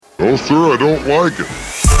No, sir, I don't like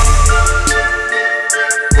it.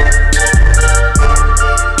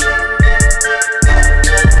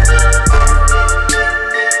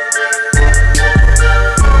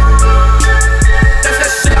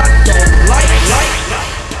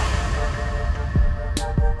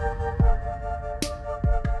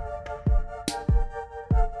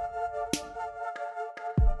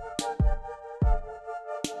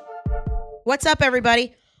 What's up,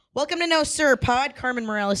 everybody? Welcome to No Sir Pod. Carmen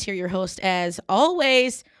Morales here, your host, as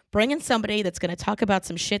always, bringing somebody that's going to talk about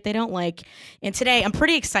some shit they don't like. And today, I'm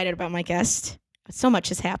pretty excited about my guest. So much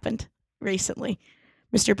has happened recently.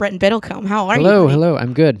 Mr. Bretton Biddlecombe, how are you? Hello.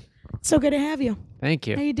 I'm good. So good to have you. Thank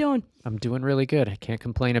you. How you doing? I'm doing really good. I can't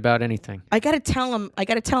complain about anything. I gotta tell him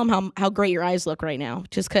how great your eyes look right now.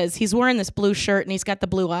 Just because he's wearing this blue shirt and he's got the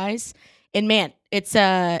blue eyes, and man, it's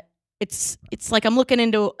like I'm looking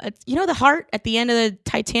into the heart at the end of the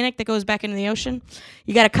Titanic that goes back into the ocean.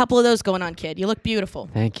 You got a couple of those going on, kid. You look beautiful.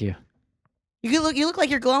 Thank you. You look like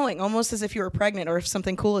you're glowing, almost as if you were pregnant or if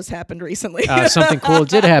something cool has happened recently. Something cool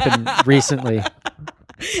did happen recently.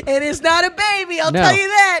 It is not a baby, I'll No. tell you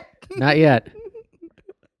that. Not yet.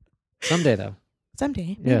 Someday though.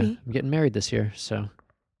 Someday, Yeah, maybe. I'm getting married this year, so.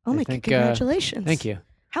 Oh I my, think, congratulations. Thank you.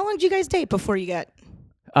 How long did you guys date before you got?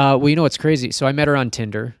 Well, you know what's crazy? So I met her on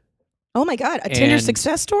Tinder. Oh my God, a Tinder And-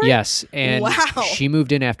 success story? Yes, and Wow. she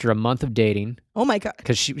moved in after a month of dating Oh my God.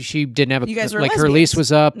 because she didn't have You guys were her lesbians. lease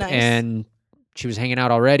was up Nice. and she was hanging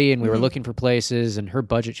out already, and we were Mhm. looking for places, and her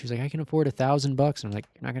budget, she was like, I can afford $1,000. And I'm like,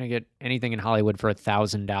 you're not gonna get anything in Hollywood for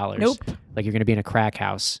 $1,000. Nope. Like you're gonna be in a crack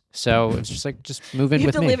house. So it's just like, just move in You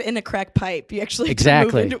have with to me. live in a crack pipe. You actually have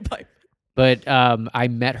Exactly. to move into a pipe. But I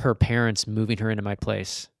met her parents moving her into my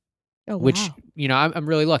place, Oh, which wow. I'm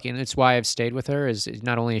really lucky, and that's why I've stayed with her. Is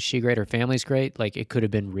not only is she great, her family's great. Like it could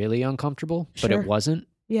have been really uncomfortable, but Sure. it wasn't.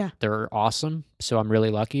 Yeah. They're awesome, so I'm really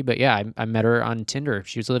lucky. But yeah, I met her on Tinder.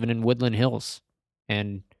 She was living in Woodland Hills,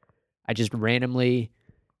 and I just randomly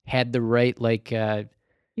had the right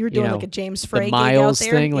You were doing know, like a James the Frey gig miles out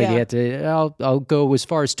there. thing. Like yeah. you had to, I'll go as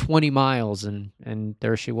far as 20 miles, and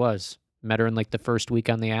there she was. Met her in like the first week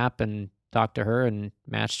on the app, and talked to her and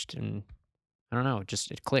matched, and I don't know,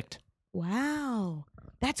 it clicked. Wow.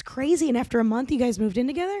 That's crazy. And after a month, you guys moved in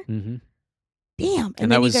together? Mm-hmm. Damn. And And then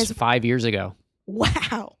that you was guys. 5 years ago.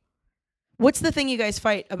 Wow. What's the thing you guys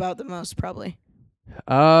fight about the most, probably?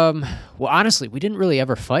 Well, honestly, we didn't really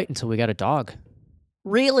ever fight until we got a dog.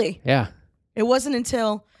 Really? Yeah. It wasn't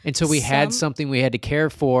until Until we had Some- something we had to care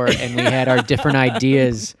for, and we had our different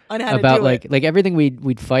ideas on how about to do it. like everything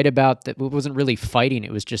we'd fight about. That wasn't really fighting.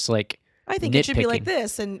 It was just like, I think it should be like nitpicking.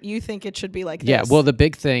 this, and you think it should be like yeah. this. Well, the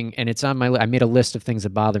big thing, and it's on my. I made a list of things that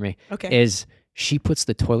bother me. Okay. Is she puts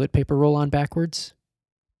the toilet paper roll on backwards?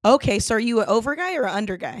 Okay, so are you an over guy or an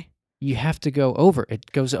under guy? You have to go over.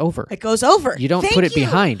 It goes over. It goes over. You don't Thank put it you.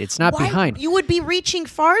 behind. It's not Why- behind. You would be reaching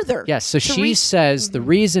farther. Yes. So to she reach- says the Mhm.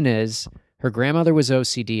 reason is her grandmother was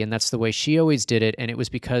OCD, and that's the way she always did it, and it was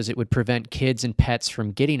because it would prevent kids and pets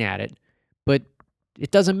from getting at it. But it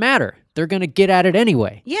doesn't matter. They're going to get at it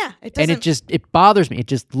anyway. Yeah, it doesn't. And it bothers me. It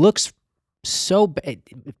just looks so bad.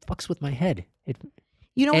 It fucks with my head.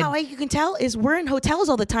 You know and- how you can tell is we're in hotels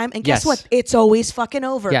all the time, and guess Yes. what? It's always fucking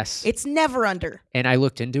over. Yes. It's never under. And I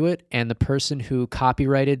looked into it, and the person who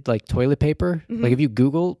copyrighted like toilet paper, Mhm. like if you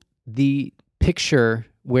Google the picture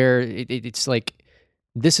where it's like,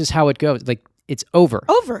 this is how it goes. Like it's over.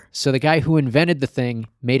 Over. So the guy who invented the thing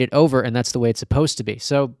made it over, and that's the way it's supposed to be.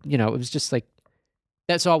 So, it was just like,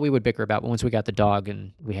 that's all we would bicker about. But once we got the dog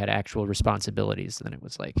and we had actual responsibilities, then it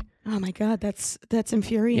was like, Oh my God, that's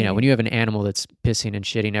infuriating. when you have an animal that's pissing and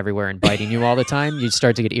shitting everywhere and biting you all the time, you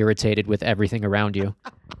start to get irritated with everything around you.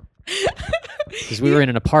 Because we were in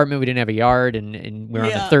an apartment, we didn't have a yard, and we were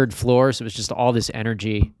on Yeah. the third floor, so it was just all this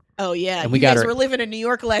energy. Oh yeah, And we you got guys her- were living a New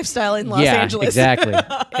York lifestyle in Los yeah, Angeles. exactly.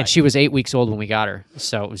 And she was 8 weeks old when we got her,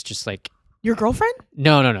 so it was just like, Your girlfriend?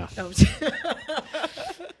 no. Oh.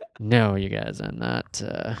 No, you guys, I'm not.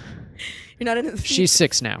 You're not in. She's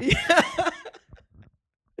 6 now.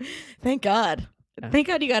 Thank God. Thank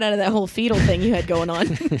God you got out of that whole fetal thing you had going on.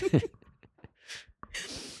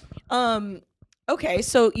 Okay,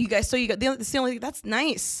 so you got it's the only that's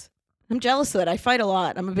nice. I'm jealous of that. I fight a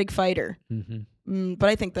lot. I'm a big fighter. Hmm. But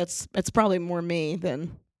I think that's probably more me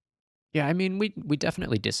than. Yeah, I mean, we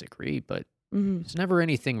definitely disagree, but Mhm. it's never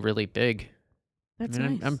anything really big. That's I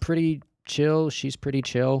mean, nice. I'm pretty chill. She's pretty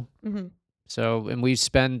chill. Mm-hmm. So, and we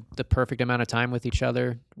spend the perfect amount of time with each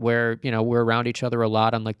other where, we're around each other a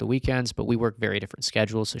lot on like the weekends, but we work very different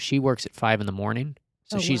schedules. So she works at 5 a.m.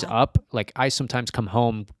 So Oh, she's wow. up. Like I sometimes come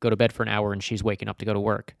home, go to bed for an hour, and she's waking up to go to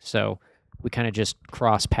work. So we kind of just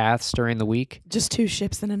cross paths during the week. Just 2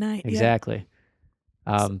 ships in a night. Yeah. Exactly.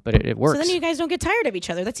 But it works. So then you guys don't get tired of each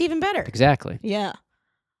other. That's even better. Exactly. Yeah.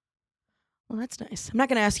 Well, that's nice. I'm not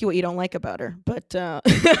going to ask you what you don't like about her, but I'm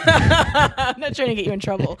not trying to get you in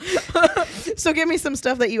trouble. So give me some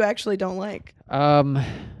stuff that you actually don't like.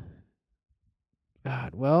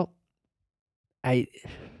 God, well,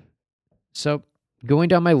 so going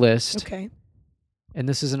down my list, Okay. and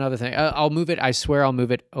this is another thing. I'll move it. I swear I'll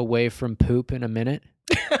move it away from poop in a minute.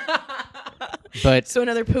 But So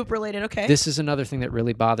another poop related. Okay. this is another thing that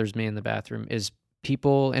really bothers me in the bathroom is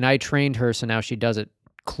people, and I trained her, so now she does it.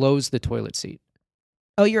 Close the toilet seat.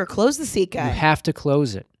 Oh, you're a close the seat guy. You have to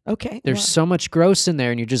close it. Okay. There's so much gross in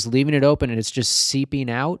there, and you're just leaving it open, and it's just seeping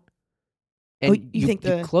out. And Oh, you think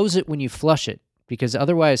you close it when you flush it, because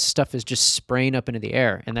otherwise stuff is just spraying up into the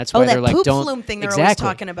air, and that's why that they're like, poop don't. flume thing they're always Exactly.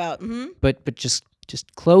 talking about. Mm-hmm. But just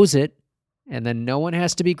close it, and then no one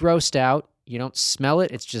has to be grossed out. You don't smell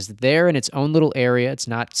it. It's just there in its own little area. It's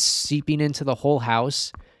not seeping into the whole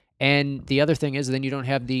house. And the other thing is then you don't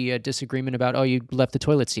have the disagreement about, oh, you left the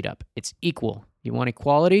toilet seat up. It's equal. You want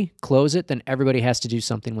equality? Close it. Then everybody has to do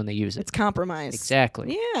something when they use it. It's compromise.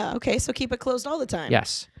 Exactly. Yeah. Okay. So keep it closed all the time.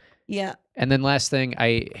 Yes. Yeah. And then last thing,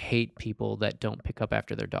 I hate people that don't pick up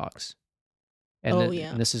after their dogs. And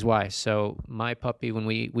and this is why. So my puppy, when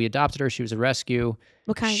we adopted her, she was a rescue.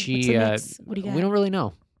 What kind? She, what's the mix? What do you got? We don't really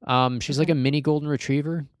know. She's like a mini golden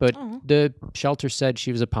retriever, but Oh. the shelter said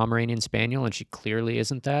she was a Pomeranian Spaniel, and she clearly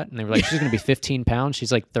isn't that. And they were like, she's going to be 15 pounds.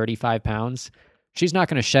 She's like 35 pounds. She's not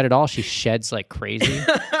going to shed at all. She sheds like crazy.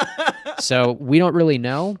 So we don't really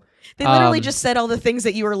know. They literally just said all the things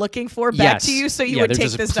that you were looking for back to you, so you would they're take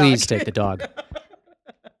just, this please dog. take the dog.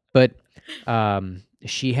 But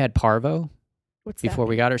she had parvo What's before that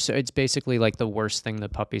we got her. So it's basically like the worst thing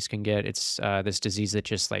that puppies can get. It's this disease that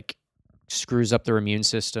just like screws up their immune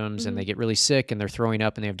systems, and they get really sick, and they're throwing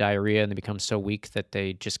up, and they have diarrhea, and they become so weak that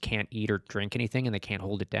they just can't eat or drink anything, and they can't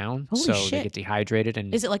hold it down. Holy so shit. they get dehydrated.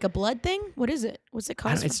 And Is it like a blood thing? What is it? What's it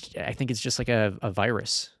I, called? I think it's just like a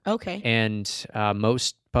virus. Okay. And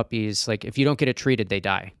most puppies, like if you don't get it treated, they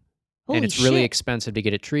die. Holy and it's really shit. expensive to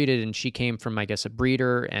get it treated. And she came from, I guess, a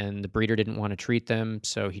breeder, and the breeder didn't want to treat them,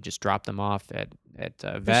 so he just dropped them off at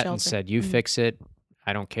a vet and shelter. said, "You fix it.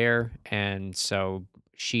 I don't care." And so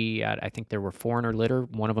she, I think there were 4 in her litter.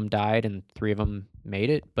 1 of them died, and 3 of them made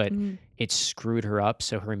it, but it screwed her up.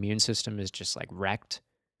 So her immune system is just like wrecked.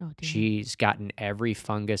 Oh, damn. She's gotten every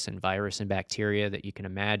fungus and virus and bacteria that you can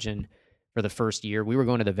imagine. For the first year, we were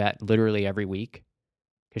going to the vet literally every week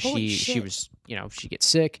because Holy she shit. was, she gets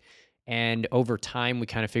sick. And over time, we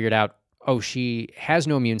kind of figured out, oh, she has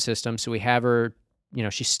no immune system. So we have her,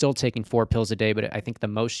 she's still taking 4 pills a day, but I think the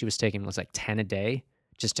most she was taking was like 10 a day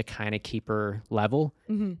just to kind of keep her level.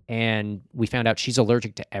 And we found out she's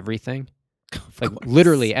allergic to everything. Like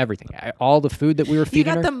literally everything. All the food that we were You feeding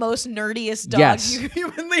got her. the most nerdiest dog Yes.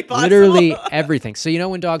 humanly possible. Literally everything. So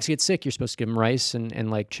when dogs get sick, you're supposed to give them rice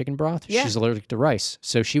and like chicken broth. Yeah. She's allergic to rice.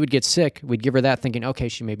 So she would get sick. We'd give her that thinking, okay,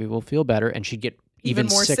 she maybe will feel better. And she'd get even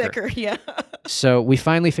more sicker. Yeah. So we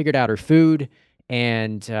finally figured out her food.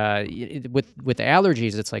 And with the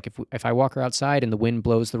allergies, it's like if I walk her outside and the wind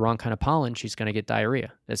blows the wrong kind of pollen, she's going to get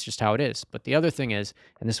diarrhea. That's just how it is. But the other thing is,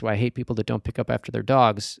 and this is why I hate people that don't pick up after their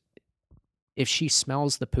dogs, if she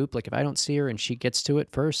smells the poop, like if I don't see her and she gets to it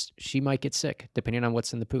first, she might get sick depending on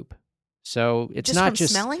what's in the poop. So it's Just not from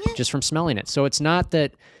just smelling it? just from smelling it. So it's not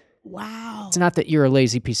that Wow. it's not that you're a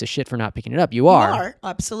lazy piece of shit for not picking it up. You are,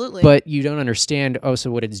 absolutely. but you don't understand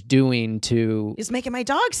also what it's doing to It's making my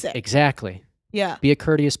dog sick. exactly. Yeah. Be a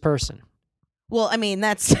courteous person. Well, I mean,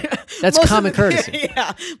 that's That's most of common the- courtesy.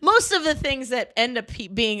 Yeah, most of the things that end up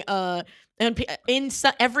being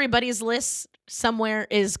everybody's list somewhere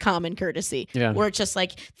is common courtesy. Yeah. Where it's just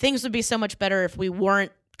like things would be so much better if we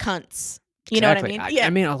weren't cunts. You know what I mean? I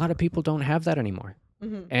mean, a lot of people don't have that anymore.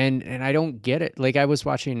 Mhm. And I don't get it. Like I was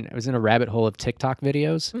in a rabbit hole of TikTok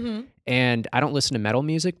videos, Mhm. and I don't listen to metal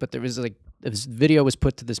music, but there was like this video was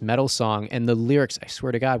put to this metal song, and the lyrics, I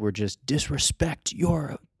swear to God, were just disrespect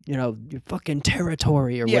your your fucking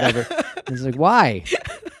territory or Yeah. whatever. It's like, why?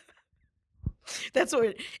 That's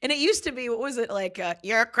what. And it used to be. What was it like?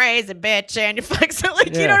 You're a crazy bitch, and you fuck. So like,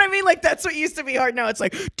 you Yeah. know what I mean? Like that's what used to be hard. Now it's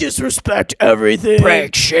like disrespect everything.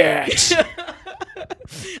 Break shit.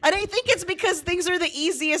 And I think it's because things are the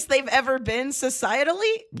easiest they've ever been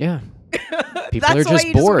societally. Yeah. People That's are why just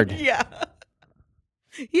you bored. Yeah.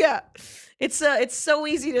 Yeah. It's so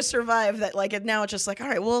easy to survive that like now it's just like, all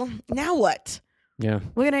right, well, now what? Yeah.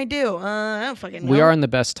 What can I do? I don't fucking know. We are in the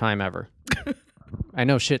best time ever. I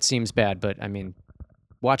know shit seems bad, but I mean,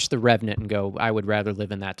 watch The Revenant and go, I would rather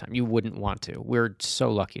live in that time. You wouldn't want to. We're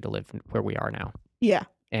so lucky to live where we are now Yeah.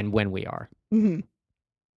 and when we are. Mm-hmm.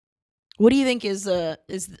 What do you think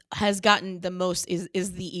has gotten the most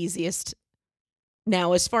is the easiest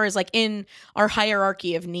now as far as like in our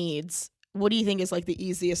hierarchy of needs? What do you think is like the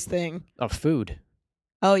easiest thing? Oh, food.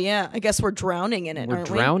 Oh yeah, I guess we're drowning in it. We're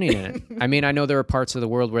drowning in it. I mean, I know there are parts of the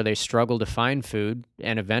world where they struggle to find food,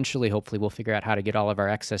 and eventually, hopefully, we'll figure out how to get all of our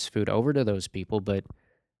excess food over to those people. But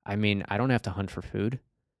I mean, I don't have to hunt for food.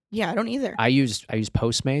 Yeah, I don't either. I use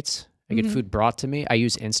Postmates. I get food brought to me. I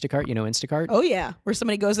use Instacart. You know Instacart? Oh yeah, where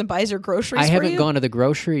somebody goes and buys your groceries. I haven't gone to the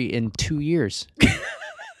grocery in 2 years.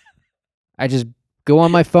 I just go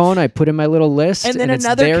on my phone. I put in my little list, and then it's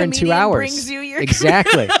another there comedian in 2 hours. brings you your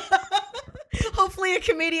Exactly. Hopefully, a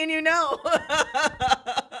comedian you know.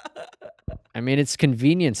 I mean, it's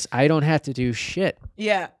convenience. I don't have to do shit.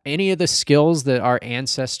 Yeah. Any of the skills that our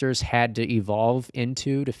ancestors had to evolve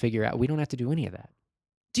into to figure out, we don't have to do any of that.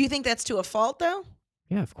 Do you think that's to a fault though?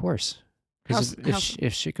 Yeah, of course. Because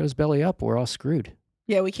if shit goes belly up, we're all screwed.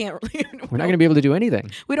 Yeah, we can't. We're not going to be able to do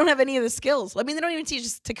anything. We don't have any of the skills. I mean, they don't even teach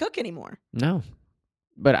us to cook anymore. No.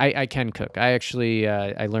 But I can cook. I actually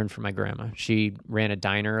I learned from my grandma. She ran a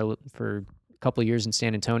diner for a couple of years in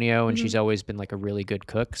San Antonio, and she's always been like a really good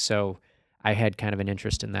cook. So I had kind of an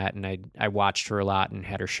interest in that, and I watched her a lot and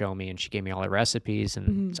had her show me, and she gave me all the recipes,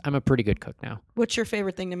 and I'm a pretty good cook now. What's your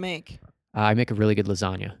favorite thing to make? I make a really good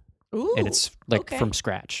lasagna. Ooh, and it's like from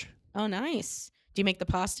scratch. Oh, nice. Do you make the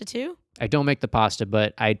pasta too? I don't make the pasta,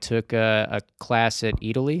 but I took a class at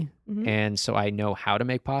Italy, and so I know how to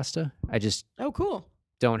make pasta. I just cool.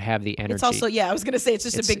 don't have the energy. It's also I was gonna say it's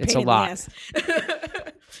just a big pain in the ass.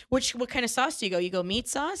 What kind of sauce do you go? You go meat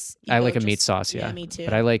sauce? I like a meat sauce, yeah. Yeah, me too.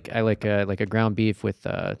 But I like a ground beef with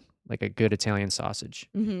like a good Italian sausage,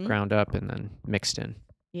 ground up and then mixed in.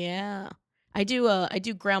 Yeah, I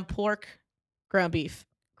do ground pork, ground beef,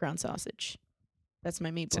 ground sausage. That's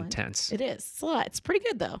my meat blend. It's intense. It is. It's a lot. It's pretty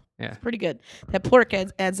good though. Yeah, it's pretty good. That pork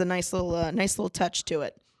adds a nice little touch to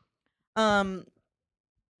it.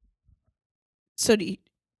 So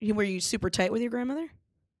were you super tight with your grandmother?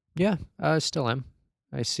 Yeah, still am.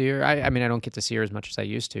 I see her. I mean, I don't get to see her as much as I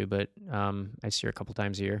used to, but I see her a couple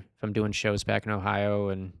times a year. If I'm doing shows back in Ohio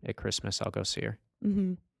and at Christmas, I'll go see her.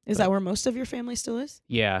 Mm-hmm. Is that where most of your family still is?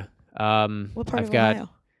 Yeah. What part of Ohio?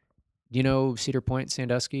 You know Cedar Point,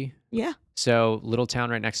 Sandusky? Yeah. So little town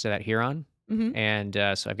right next to that, Huron. And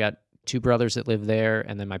so I've got 2 brothers that live there,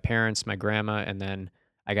 and then my parents, my grandma, and then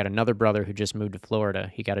I got another brother who just moved to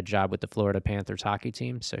Florida. He got a job with the Florida Panthers hockey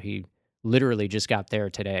team, so he literally just got there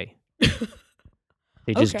today.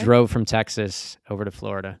 They just drove from Texas over to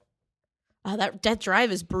Florida. Oh, that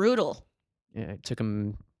drive is brutal. Yeah, it took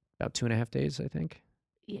him about 2.5 days, I think.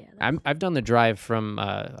 Yeah. I've done the drive from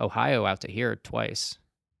Ohio out to here twice.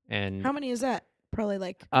 And how many is that? Probably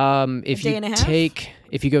like if a day and a half?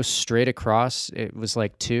 If you go straight across, it was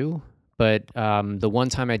like 2. But the one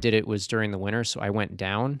time I did it was during the winter, so I went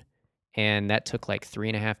down, and that took like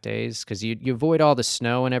 3.5 days because you avoid all the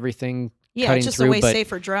snow and everything. Yeah, it's just a way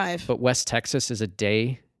safer drive. But West Texas is a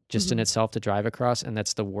day just in itself to drive across, and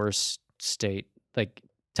that's the worst state. Like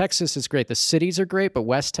Texas is great, the cities are great, but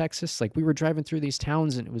West Texas, like we were driving through these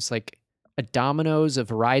towns, and it was like a Domino's, a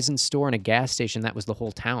Verizon store, and a gas station. That was the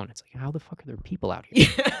whole town. It's like, how the fuck are there people out here?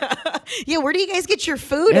 Yeah, where do you guys get your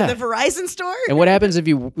food? In the Verizon store? And what happens if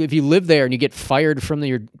you live there and you get fired from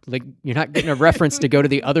you're not getting a reference to go to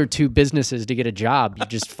the other 2 businesses to get a job? You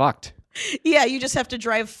just fucked. Yeah, you just have to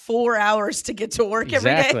drive 4 hours to get to work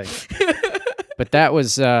every day. But that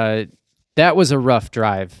was a rough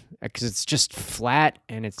drive because it's just flat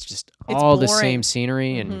and it's just all boring. The same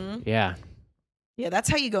scenery and yeah. Yeah, that's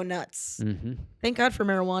how you go nuts. Thank God for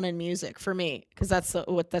marijuana and music for me, because that's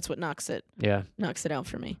what knocks it. Yeah, knocks it out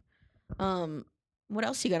for me. What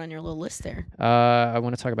else you got on your little list there? I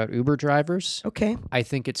want to talk about Uber drivers. Okay. I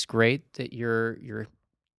think it's great that you're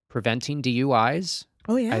preventing DUIs.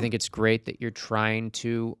 Oh yeah. I think it's great that you're trying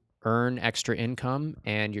to earn extra income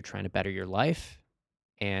and you're trying to better your life,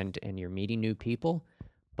 and you're meeting new people.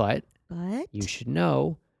 But you should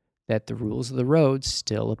know that the rules of the road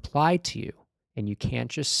still apply to you. And you can't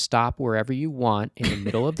just stop wherever you want in the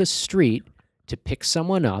middle of the street to pick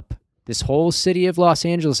someone up. This whole city of Los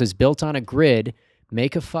Angeles is built on a grid.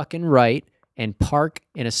 Make a fucking right and park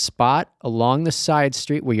in a spot along the side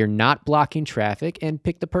street where you're not blocking traffic and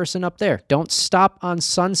pick the person up there. Don't stop on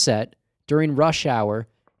Sunset during rush hour.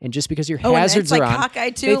 And just because your hazards are on,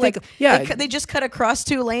 cockeyed too. They just cut across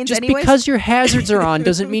 2 lanes. Just anyways? Because your hazards are on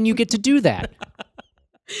doesn't mean you get to do that.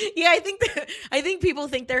 Yeah, I think people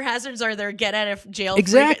think their hazards are their get out of jail free.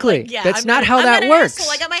 Exactly. Like, yeah, That's I'm not an- how I'm that an works.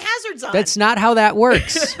 asshole. I got my hazards on. That's not how that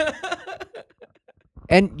works.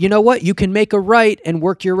 And you know what? You can make a right and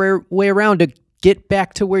work your way around to get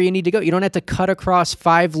back to where you need to go. You don't have to cut across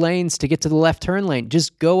 5 lanes to get to the left turn lane.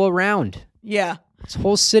 Just go around. Yeah. This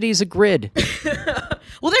whole city is a grid.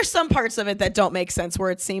 Well, there's some parts of it that don't make sense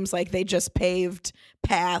where it seems like they just paved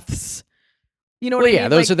paths. You know what Well, I yeah, mean?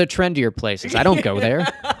 those are the trendier places. I don't go there.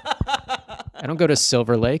 I don't go to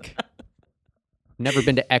Silver Lake. Never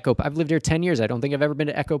been to Echo. I've lived here 10 years. I don't think I've ever been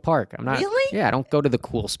to Echo Park. I'm not. Really? Yeah, I don't go to the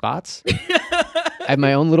cool spots. I have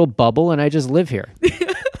my own little bubble, and I just live here.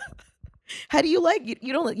 How do you like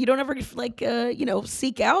you don't ever like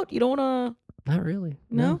seek out? You don't want to Not really.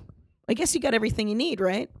 No? I guess you got everything you need,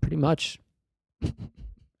 right? Pretty much.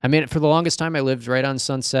 I mean, for the longest time, I lived right on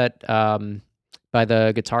Sunset by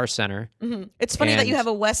the Guitar Center. Mm-hmm. It's funny that you And- have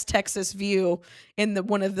a West Texas view in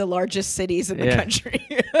one of the largest cities in the Yeah. country.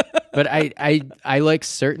 But I like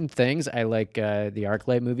certain things. I like the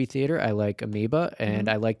ArcLight movie theater. I like Amoeba, and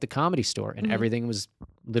I like the Comedy Store. And Mhm. everything was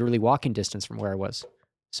literally walking distance from where I was.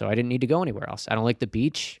 So I didn't need to go anywhere else. I don't like the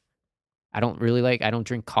beach. I don't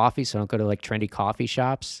drink coffee, so I don't go to like trendy coffee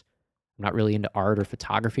shops. I'm not really into art or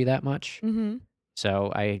photography that much. Mm-hmm.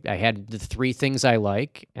 So I had the 3 things I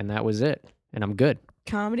like, and that was it. And I'm good.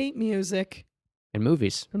 Comedy, music, And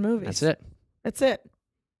movies. and movies. That's it. That's it.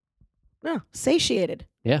 No, satiated.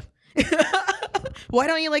 Yeah. Why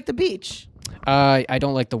don't you like the beach? I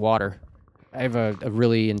don't like the water. I have a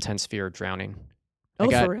really intense fear of drowning. Oh,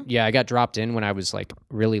 for real? Yeah, I got dropped in when I was like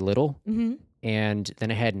really little. Mm-hmm. And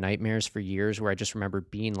then I had nightmares for years where I just remember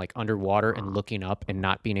being like underwater and looking up and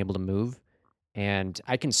not being able to move. And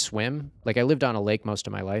I can swim. Like I lived on a lake most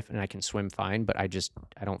of my life and I can swim fine, but I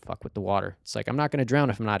don't fuck with the water. It's like I'm not going to drown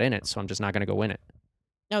if I'm not in it, so I'm just not going to go in it.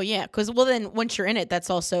 Oh yeah, because then once you're in it, that's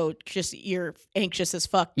also just you're anxious as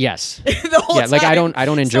fuck Yes. the whole Yeah, time. like I don't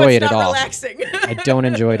So enjoy it's it at not all. Relaxing. I don't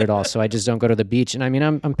enjoy it at all, so I just don't go to the beach. And I mean,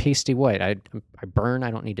 I'm pasty white. I burn.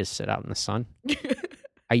 I don't need to sit out in the sun.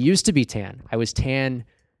 I used to be tan. I was tan,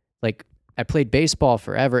 like I played baseball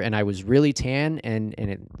forever, and I was really tan, and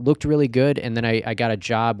it looked really good. And then I got a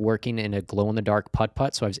job working in a glow in the dark putt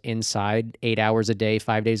putt, so I was inside 8 hours a day,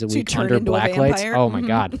 5 days a So you week turned under into a black lights. vampire? Oh my Mhm.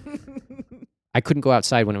 god, I couldn't go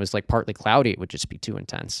outside when it was like partly cloudy. It would just be too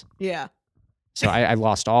intense. Yeah. So I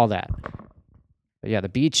lost all that. But yeah, the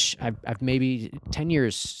beach, I've maybe 10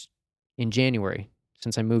 years in January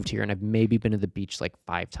since I moved here, and I've maybe been to the beach like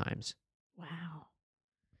 5 times. Wow.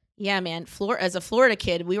 Yeah, man. As a Florida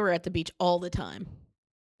kid, we were at the beach all the time.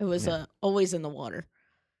 It was Yeah. always in the water.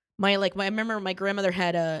 I remember my grandmother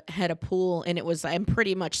had a pool, and I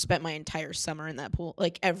pretty much spent my entire summer in that pool,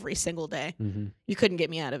 like every single day. Mm-hmm. You couldn't get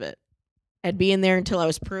me out of it. I'd be in there until I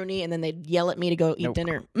was pruny, and then they'd yell at me to go eat Nope.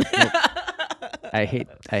 dinner. I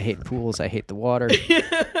hate pools. I hate the water.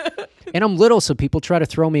 And I'm little, so people try to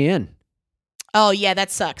throw me in. Oh yeah, that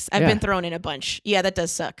sucks. I've Yeah. been thrown in a bunch. Yeah, that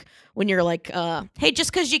does suck. When you're like, hey,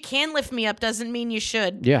 just because you can lift me up doesn't mean you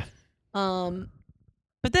should. Yeah.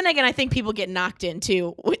 But then again, I think people get knocked in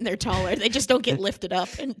too when they're taller. They just don't get lifted up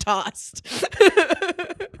and tossed.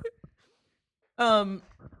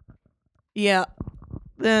 Yeah.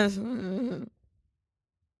 It's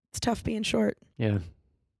tough being short. Yeah.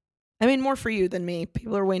 I mean, more for you than me.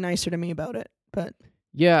 People are way nicer to me about it. But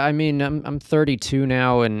Yeah, I mean, I'm 32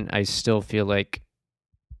 now, and I still feel like,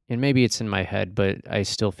 and maybe it's in my head, but I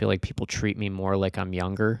still feel like people treat me more like I'm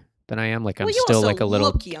younger than I am. Like I'm Well, you still also like a little.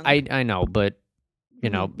 look younger. I know, but you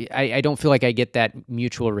know, I don't feel like I get that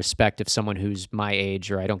mutual respect of someone who's my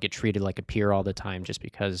age, or I don't get treated like a peer all the time just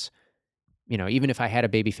because, you know, even if I had a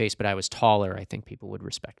baby face but I was taller, I think people would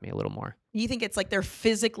respect me a little more. you think it's like they're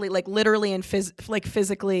physically, like literally and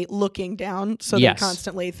physically looking down, so Yes. they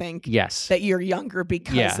constantly think Yes. that you're younger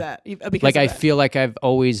because Yeah. because Like of I that. feel like I've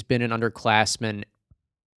always been an underclassman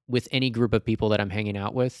with any group of people that I'm hanging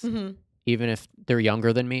out with. Mhm. Even if they're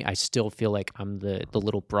younger than me, I still feel like I'm the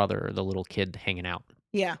little brother or the little kid hanging out.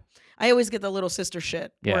 Yeah, I always get the little sister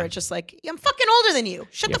shit Yeah. where it's just like, I'm fucking older than you.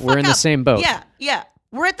 Shut Yeah, the fuck we're in up. the same boat. Yeah.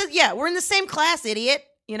 We're in the same class, idiot.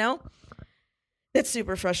 You know, it's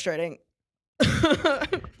super frustrating.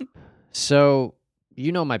 So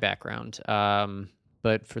you know my background,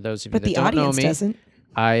 but for those of you But that the don't know audience me, doesn't.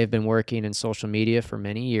 I have been working in social media for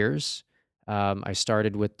many years. I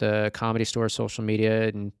started with the Comedy Store social media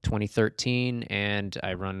in 2013, and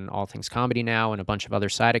I run All Things Comedy now and a bunch of other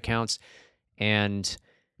side accounts. And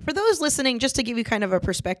For those listening, just to give you kind of a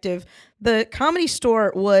perspective, the Comedy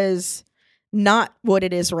Store was not what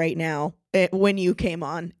it is right now when you came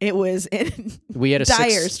on. It was in We had a dire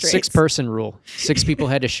six straits. person rule. 6 people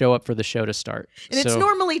had to show up for the show to start. And it's So-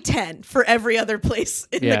 normally 10 for every other place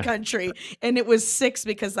in Yeah. the country. And it was 6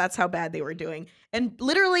 because that's how bad they were doing. And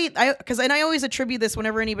literally, I always attribute this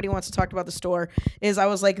whenever anybody wants to talk about the store, is I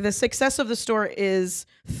was like, the success of the store is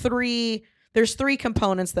there's 3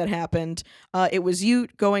 components that happened. It was you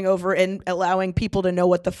going over and allowing people to know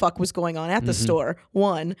what the fuck was going on at the store.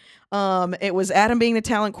 1. It was Adam being the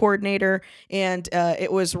talent coordinator, and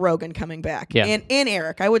it was Rogan coming back. Yeah. And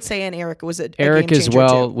Eric. I would say Eric was a Eric game as changer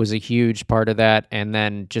well too. was a huge part of that, and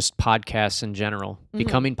then just podcasts in general.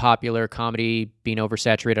 Becoming popular, comedy being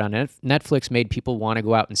oversaturated on Netflix made people want to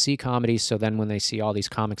go out and see comedy, so then when they see all these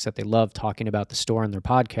comics that they love talking about the store on their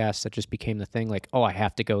podcasts, that just became the thing, like, oh, I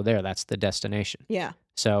have to go there. That's the destination. Yeah.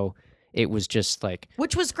 So it was just like,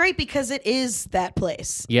 Which was great because it is that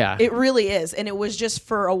place. yeah. It really is. And it was just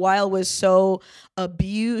for a while was so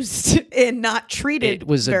abused and not treated It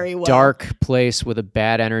was very a well. dark place with a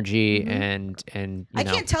bad energy, and I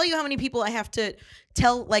can't tell you how many people I have to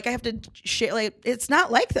tell, like I have to share, like it's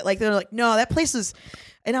not like that. Like they're like, no, that place is.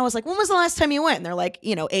 And I was like, when was the last time you went? And they're like,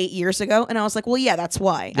 8 years ago. And I was like, well, yeah, that's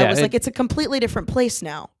why. I Yeah, was like, it's a completely different place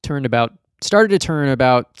now. started to turn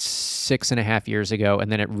about 6.5 years ago,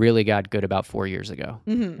 and then it really got good about 4 years ago,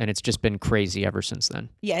 and it's just been crazy ever since then.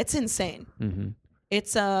 Yeah, it's insane. Mm-hmm.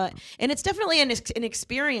 It's and it's definitely an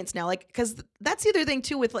experience now, like because that's the other thing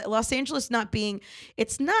too with Los Angeles not being,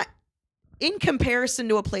 it's not in comparison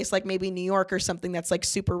to a place like maybe New York or something that's like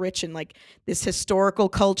super rich and like this historical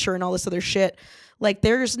culture and all this other shit. Like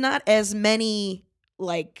there's not as many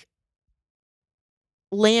like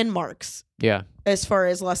landmarks Yeah, as far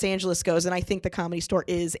as Los Angeles goes, and I think the Comedy Store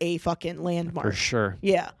is a fucking landmark. for sure.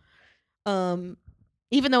 Yeah.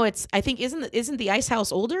 Even though it's, I think isn't the Ice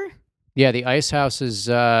House older? Yeah, the Ice House is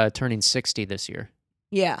turning 60 this year.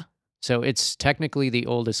 Yeah. So it's technically the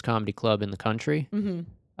oldest comedy club in the country.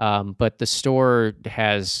 Mm-hmm. But the store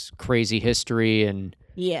has crazy history and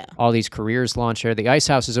Yeah. all these careers launch there. The Ice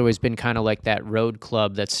House has always been kind of like that road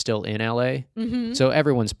club that's still in LA. Mm-hmm. So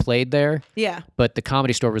everyone's played there. Yeah. But the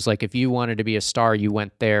Comedy Store was like, if you wanted to be a star, you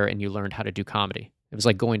went there and you learned how to do comedy. It was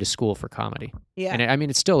like going to school for comedy. Yeah. And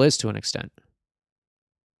it still is to an extent.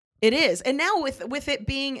 It is. And now with it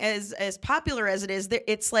being as popular as it is,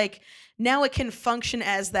 it's like now it can function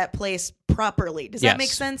as that place properly. Does that make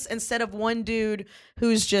Yes. sense? Instead of one dude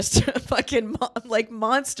who's just a fucking like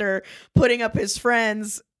monster putting up his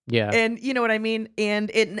friends Yeah. and you know what I mean?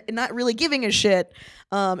 And it not really giving a shit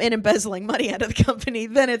and embezzling money out of the company.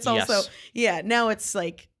 Then it's also, Yes. yeah, now it's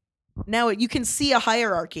like, now you can see a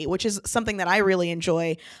hierarchy, which is something that I really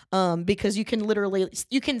enjoy because you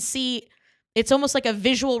can see, it's almost like a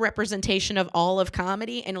visual representation of all of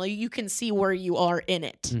comedy, and you can see where you are in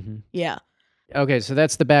it. Mm-hmm. Yeah. Okay, so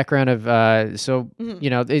that's the background of,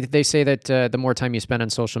 Mhm. they say that the more time you spend on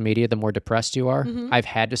social media, the more depressed you are. Mhm. I've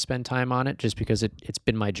had to spend time on it just because it's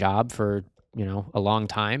been my job for, a long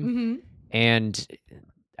time. Mm-hmm. And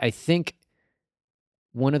I think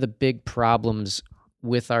one of the big problems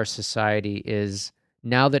with our society is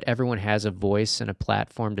now that everyone has a voice and a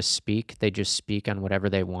platform to speak, they just speak on whatever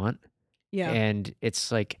they want. Yeah. And it's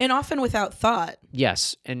like, And often without thought.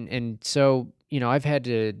 yes. And so, I've had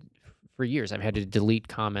to, for years, I've had to delete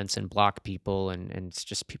comments and block people. And it's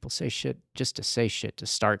just people say shit just to say shit, to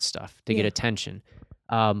start stuff, to get Yeah. attention.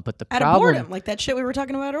 But the Out of problem, boredom, like that shit we were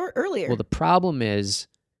talking about earlier. well, the problem is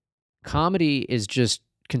comedy is just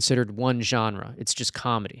considered one genre. It's just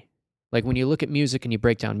comedy. Like when you look at music and you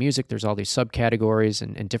break down music, there's all these subcategories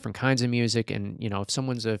and different kinds of music. And, if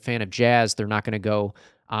someone's a fan of jazz, they're not going to go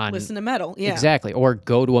on. Listen to metal. Yeah. Exactly. Or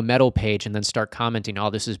go to a metal page and then start commenting, oh,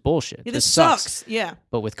 this is bullshit. Yeah, this this sucks. sucks. Yeah.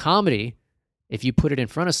 But with comedy, if you put it in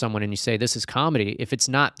front of someone and you say, this is comedy, if it's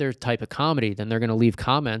not their type of comedy, then they're going to leave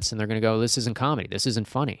comments and they're going to go, this isn't comedy. This isn't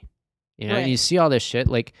funny. And Right. you see all this shit.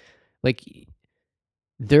 Like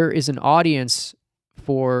there is an audience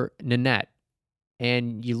for Nanette,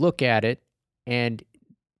 and you look at it and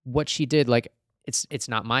what she did, like it's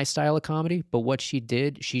not my style of comedy, but what she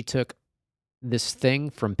did, she took this thing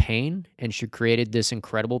from pain and she created this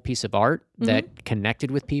incredible piece of art that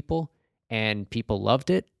connected with people, and people loved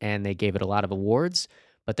it and they gave it a lot of awards.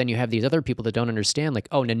 But then you have these other people that don't understand, like,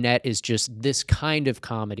 oh, Nanette is just this kind of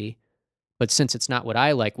comedy, but since it's not what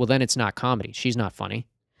I like, well, then it's not comedy. She's not funny.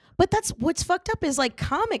 But that's what's fucked up is like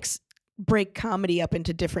comics break comedy up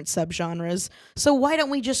into different subgenres. So why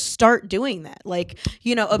don't we just start doing that? Like,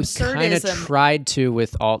 We kind of absurdism. tried to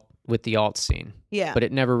with the alt scene, Yeah. but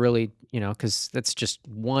it never really, because that's just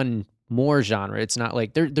one more genre. It's not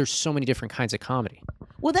like there's so many different kinds of comedy.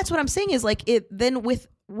 Well, that's what I'm saying is like it then with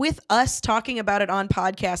us talking about it on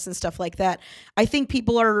podcasts and stuff like that, I think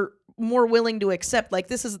people are more willing to accept like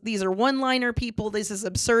these are one-liner people, this is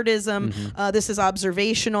absurdism, this is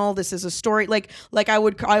observational, this is a story like I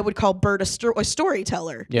would call Bert a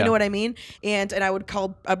storyteller. Yeah. You know what I mean? And I would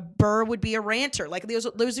call a Burr would be a ranter. Like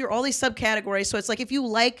those are all these subcategories. So it's like if you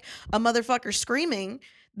like a motherfucker screaming,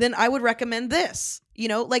 then I would recommend this. You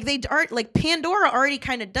know, like they are like Pandora already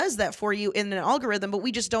kind of does that for you in an algorithm, but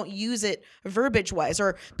we just don't use it verbiage wise,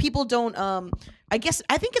 or people don't. I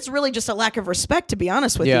think it's really just a lack of respect, to be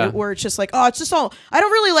honest with you, where it's just like, oh, it's just all. I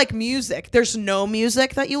don't really like music. There's no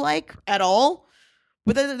music that you like at all.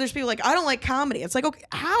 But then there's people like, I don't like comedy. It's like, okay,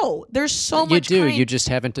 how? There's so much. You do. You just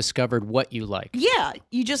haven't discovered what you like. Yeah,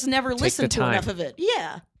 you just never listened to time. enough of it.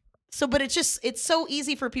 Yeah. So, but it's so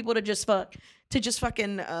easy for people to just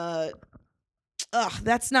fucking.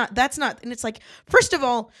 That's not, and it's like, first of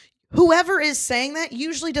all, whoever is saying that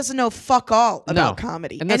usually doesn't know fuck all about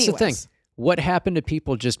comedy. And that's the thing. What happened to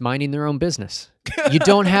people just minding their own business? You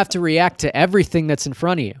don't have to react to everything that's in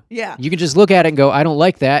front of you. Yeah. You can just look at it and go, I don't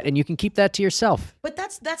like that, and you can keep that to yourself. But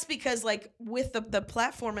that's because like with the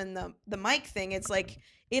platform and the mic thing, it's like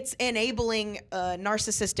it's enabling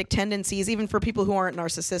narcissistic tendencies even for people who aren't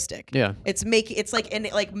narcissistic. Yeah. It's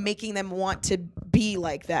making them want to be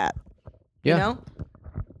like that. Yeah. You know?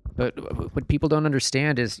 But what people don't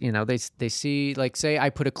understand is, you know, they see, like, say I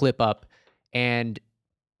put a clip up and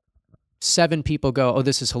 7 people go, oh,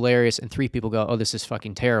 this is hilarious, and 3 people go, oh, this is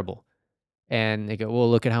fucking terrible. And they go, well,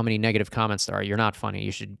 look at how many negative comments there are. You're not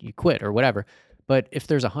funny. You quit or whatever. But if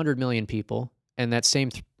there's 100 million people and that same,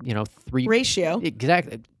 3 ratio.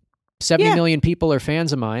 Exactly. 70 million people are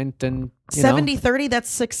fans of mine, then 70-30, that's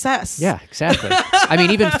success. Yeah, exactly. I mean,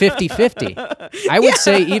 even 50-50. I would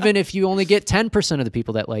say even if you only get 10% of the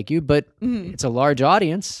people that like you, but it's a large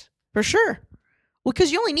audience. For sure. Well,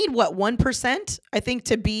 because you only need, 1%, I think,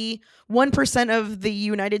 to be 1% of the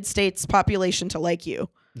United States population to like you.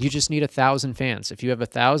 You just need 1,000 fans. If you have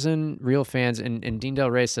 1,000 real fans, and Dean Del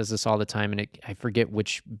Rey says this all the time, and I forget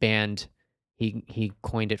which band he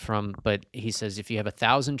coined it from, but he says if you have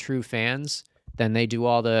 1,000 true fans, then they do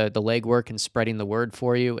all the legwork and spreading the word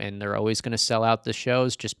for you, and they're always going to sell out the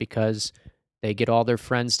shows just because they get all their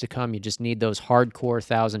friends to come. You just need those hardcore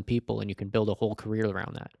 1,000 people, and you can build a whole career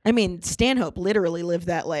around that. I mean, Stanhope literally lived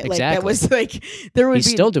that life. Exactly. Like that was like there would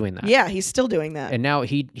He's still doing that. Yeah, he's still doing that. And now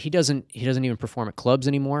he doesn't even perform at clubs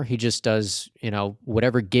anymore. He just does,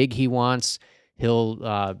 whatever gig he wants. He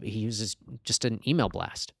uses just an email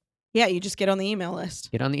blast. Yeah, you just get on the email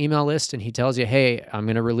list. Get on the email list, and he tells you, hey, I'm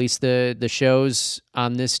going to release the shows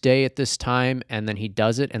on this day at this time, and then he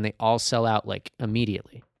does it, and they all sell out, like,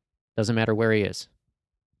 immediately. Doesn't matter where he is.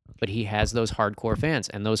 But he has those hardcore fans,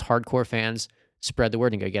 and those hardcore fans spread the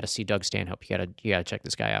word and go, you got to see Doug Stanhope. You got to check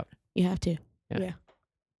this guy out. You have to.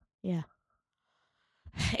 Yeah.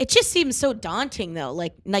 It just seems so daunting, though.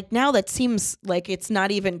 Like now that seems like it's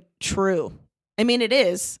not even true. I mean, it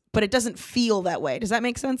is, but it doesn't feel that way. Does that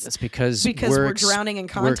make sense? It's because we're drowning in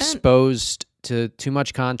content. We're exposed to too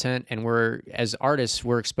much content, and as artists,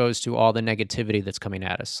 we're exposed to all the negativity that's coming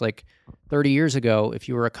at us. Like 30 years ago, if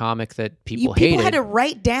you were a comic that people hated, had to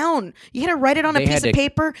write down. You had to write it on a piece of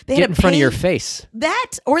paper. They had to in front of your face.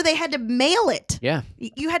 That, or they had to mail it. Yeah.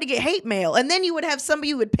 You had to get hate mail, and then you would have somebody,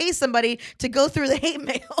 you would pay somebody to go through the hate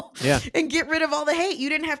mail and get rid of all the hate. You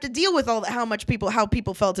didn't have to deal with how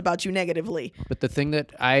people felt about you negatively. But the thing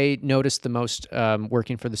that I noticed the most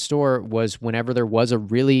working for the store was whenever there was a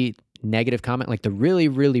really negative comment, like the really,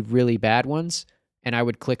 really, really bad ones, and I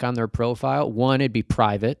would click on their profile. 1, it'd be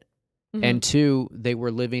private. Mm-hmm. And 2, they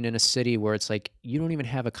were living in a city where it's like, you don't even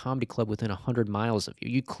have a comedy club within 100 miles of you.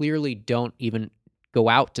 You clearly don't even go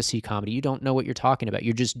out to see comedy. You don't know what you're talking about.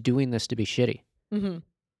 You're just doing this to be shitty. Mm-hmm.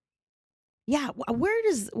 Yeah. Where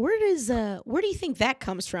do you think that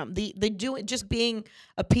comes from? The just being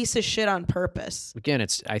a piece of shit on purpose. Again,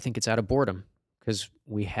 I think it's out of boredom because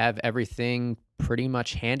we have everything pretty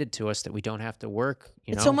much handed to us that we don't have to work.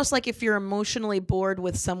 It's almost like if you're emotionally bored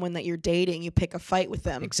with someone that you're dating, you pick a fight with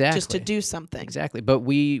them just to do something. Exactly. But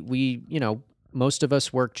we most of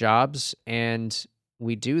us work jobs and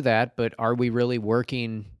we do that, but are we really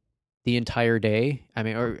working the entire day? I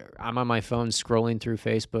mean, or I'm on my phone scrolling through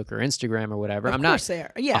Facebook or Instagram or whatever. Of course they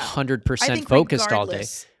are. Yeah. 100% focused all day.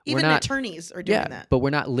 Even attorneys are doing that. But we're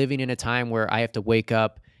not living in a time where I have to wake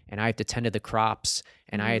up and I have to tend to the crops,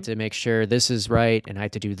 and I have to make sure this is right, and I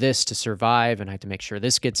have to do this to survive, and I have to make sure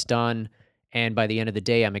this gets done. And by the end of the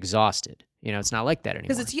day, I'm exhausted. It's not like that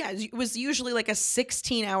anymore. Because it was usually like a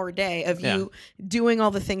 16-hour day of Yeah. you doing all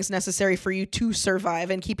the things necessary for you to survive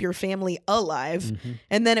and keep your family alive. Mhm.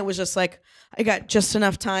 And then it was just like, I got just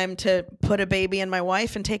enough time to put a baby in my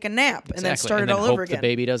wife and take a nap and then Exactly. start and it then all hope over again. the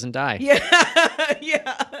baby doesn't die.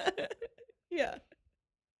 Yeah. Yeah.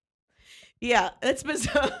 Yeah. That's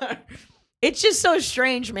bizarre. It's just so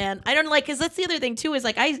strange, man. I don't like, because that's the other thing too, is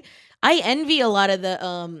like, I envy a lot of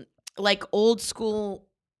the, like old school,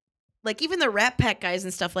 like even the Rat Pack guys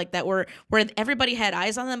and stuff like that, where everybody had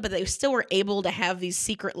eyes on them, but they still were able to have these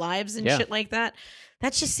secret lives and Yeah. shit like that.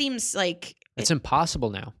 That just seems like, It's impossible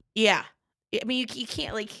now. yeah. I mean, you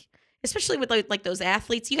can't, like, especially with like those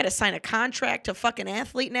athletes, you got to sign a contract to fucking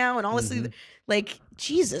athlete now, and honestly, Mhm. like,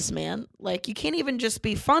 Jesus, man, like you can't even just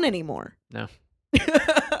be fun anymore. No.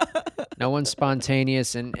 No one's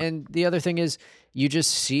spontaneous. And the other thing is, you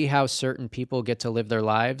just see how certain people get to live their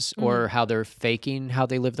lives or how they're faking how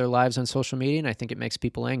they live their lives on social media. And I think it makes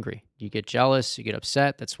people angry. You get jealous, you get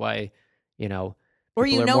upset. That's why, Or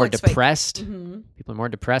people are know more it's fake. depressed. Mhm. People are more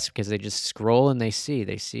depressed because they just scroll and they see,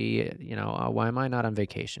 why am I not on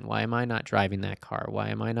vacation? Why am I not driving that car? Why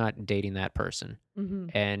am I not dating that person?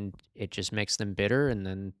 Mhm. And it just makes them bitter. And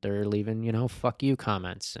then they're leaving, fuck you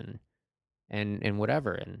comments and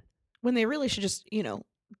whatever. And When they really should just,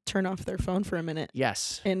 turn off their phone for a minute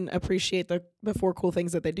yes. and appreciate the 4 cool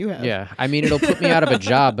things that they do have. Yeah. I mean, it'll put me out of a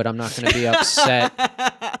job, but I'm not going to be upset.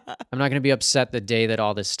 I'm not going to be upset the day that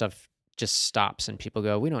all this stuff just stops and people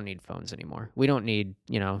go, we don't need phones anymore. We don't need,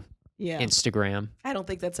 Yeah. Instagram. I don't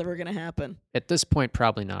think that's ever going to happen. At this point,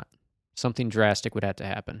 probably not. Something drastic would have to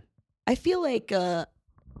happen. I feel like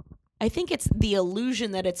I think it's the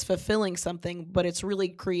illusion that it's fulfilling something, but it's really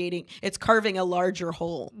carving a larger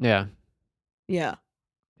hole. Yeah. Yeah.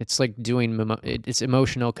 It's like it's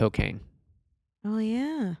emotional cocaine. Oh,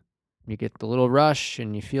 yeah. You get the little rush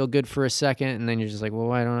and you feel good for a second, and then you're just like, well,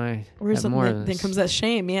 why don't I Where's have more of then this? comes that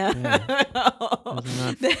shame, yeah.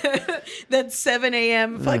 That 7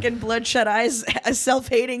 a.m. fucking bloodshot eyes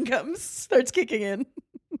self-hating starts kicking in.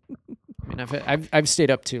 I mean, I've stayed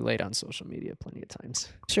up too late on social media plenty of times.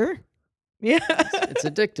 Sure. Yeah. It's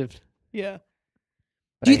addictive. Yeah.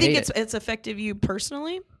 But Do you I think hate it's affected you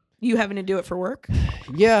personally? You having to do it for work?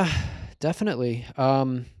 Yeah, definitely.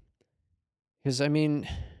 Because I mean,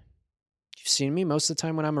 you've seen me most of the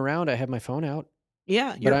time when I'm around. I have my phone out.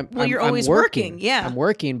 Yeah. But You're I'm always working. Yeah. I'm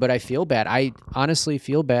working, but I feel bad. I honestly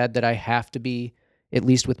feel bad that I have to be at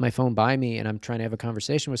least with my phone by me, and I'm trying to have a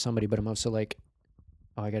conversation with somebody, but I'm also like,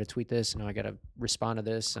 oh, I got to tweet this, and I got to respond to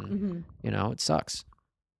this, and it sucks.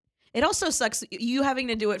 It also sucks you having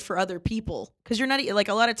to do it for other people, because you're not, like,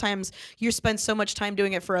 a lot of times you spend so much time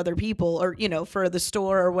doing it for other people, or for the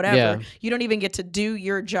store or whatever. Yeah. You don't even get to do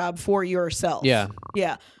your job for yourself. Yeah.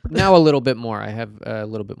 Yeah. Now a little bit more. I have a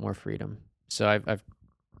little bit more freedom. So I've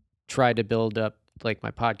tried to build up like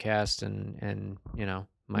my podcast and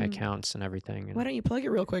my accounts and everything. And, Why don't you plug it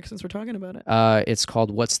real quick since we're talking about it? it's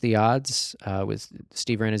called What's the Odds with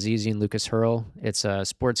Steve Ranazizi and Lucas Hurl. It's a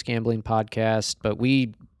sports gambling podcast, but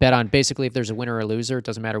we bet on basically if there's a winner or a loser, it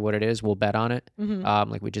doesn't matter what it is, we'll bet on it.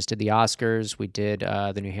 Like we just did the Oscars, we did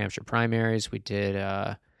the New Hampshire primaries, we did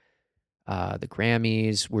the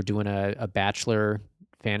Grammys. We're doing a Bachelor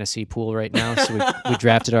fantasy pool right now, so we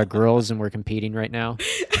drafted our girls and we're competing right now.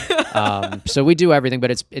 So we do everything,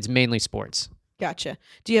 but it's mainly sports. Gotcha.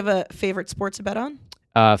 Do you have a favorite sports to bet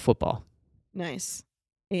on? Football. Nice.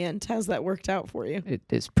 And how's that worked out for you?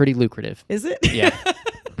 It's pretty lucrative. Is it? Yeah,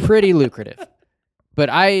 pretty lucrative. But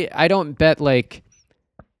I don't bet like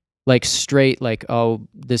straight like, oh,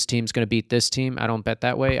 this team's gonna beat this team. I don't bet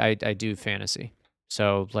that way. I do fantasy.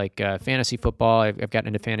 So like fantasy football. I've gotten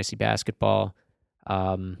into fantasy basketball,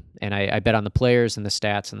 and I bet on the players and the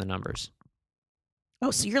stats and the numbers. Oh,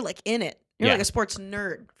 so you're like in it. You're Yeah. like a sports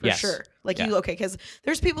nerd for Yes. sure. Like Yeah. okay, because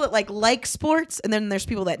there's people that like sports, and then there's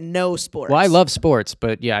people that know sports. Well, I love sports,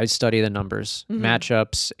 but yeah, I study the numbers, Mhm.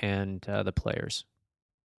 matchups, and the players.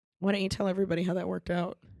 Why don't you tell everybody how that worked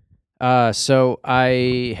out? So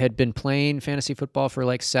I had been playing fantasy football for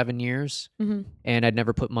like 7 years, Mm-hmm. and I'd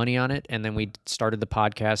never put money on it. And then we started the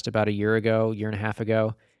podcast about a year and a half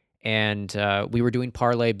ago, and we were doing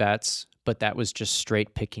parlay bets, but that was just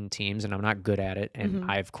straight picking teams, and I'm not good at it. And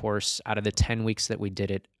I, of course, out of the 10 weeks that we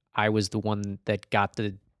did it, I was the one that got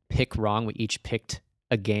the pick wrong. We each picked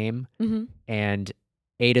a game, Mm-hmm. and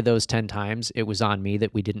 8 of those 10 times, it was on me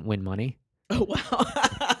that we didn't win money. Oh wow.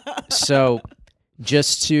 So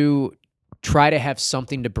just to try to have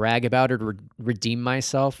something to brag about or to redeem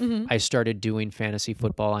myself, Mhm. I started doing fantasy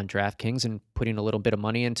football on DraftKings and putting a little bit of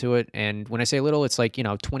money into it. And when I say little, it's like,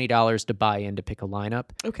 $20 to buy in to pick a lineup.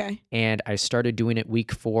 Okay. And I started doing it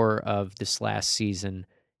week 4 of this last season.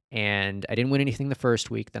 And I didn't win anything the first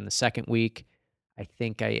week. Then the second week, I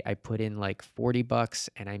think I put in like $40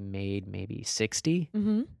 and I made maybe 60.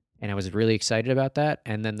 Mm-hmm. And I was really excited about that.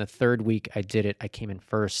 And then the third week I did it, I came in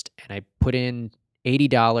first and I put in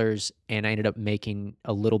 $80 and I ended up making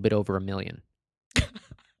a little bit over $1 million.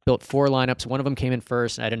 Built 4 lineups. One of them came in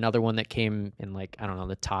first. And I had another one that came in like, I don't know,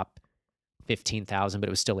 the top 15,000, but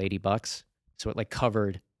it was still $80. So it like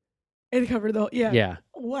covered. It covered the yeah. Yeah.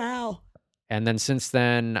 Wow. And then since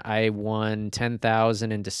then I won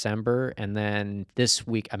 10,000 in December. And then this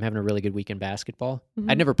week I'm having a really good week in basketball.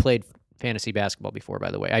 Mhm. I'd never played fantasy basketball before,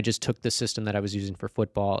 by the way. I just took the system that I was using for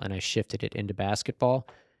football and I shifted it into basketball.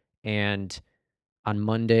 And on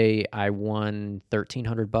Monday, I won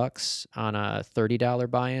 $1,300 on a $30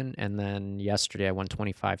 buy-in, and then yesterday I won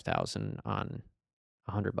 $25,000 on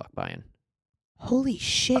a $100 buy-in. Holy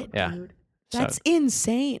shit, Yeah. dude. So- That's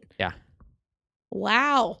insane. Yeah.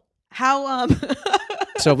 Wow. How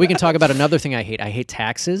So if we can talk about another thing I hate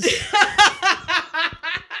taxes.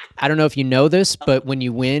 I don't know if you know this, but when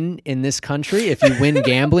you win in this country, if you win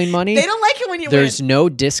gambling money, They don't like it when you there's win. no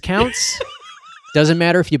discounts. Doesn't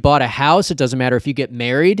matter if you bought a house. It doesn't matter if you get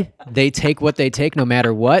married. They take what they take no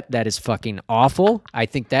matter what. That is fucking awful. I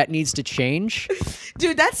think that needs to change.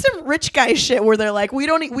 Dude, that's some rich guy shit where they're like, we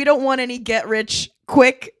don't want any get rich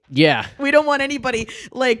quick. Yeah. We don't want anybody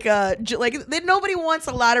like nobody wants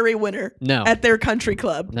a lottery winner No. at their country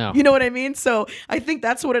club. No. You know what I mean? So I think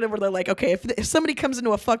that's what it where they're like, okay, if somebody comes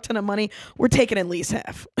into a fuck ton of money, we're taking at least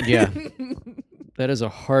half. Yeah. That is a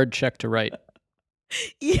hard check to write.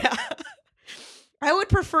 Yeah. I would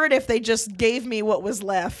prefer it if they just gave me what was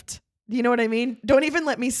left. You know what I mean? Don't even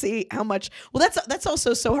let me see how much. Well, that's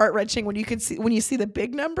also so heart-wrenching when you see the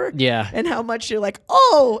big number Yeah. and how much you're like,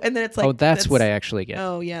 oh, and then it's like, Oh, that's what I actually get.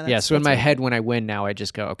 Oh, yeah. Yeah. So in my head, when I win now, I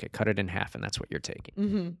just go, okay, cut it in half, and that's what you're taking.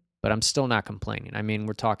 Mm-hmm. But I'm still not complaining. I mean,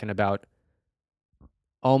 we're talking about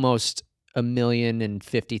almost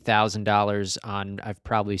 $1,050,000 on. I've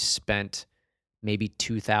probably spent maybe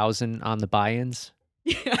 $2,000 on the buy-ins.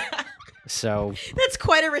 So That's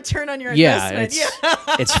quite a return on your Yeah, investment.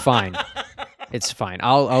 it's fine. It's fine.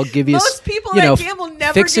 I'll give you Most people you that know, gamble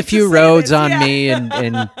never fix a get to few say roads this. on Yeah. me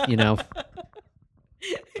and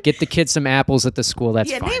get the kids some apples at the school.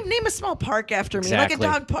 That's Yeah, fine. name a small park after me, Exactly.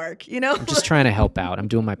 like a dog park. You know, I'm just trying to help out. I'm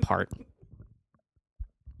doing my part.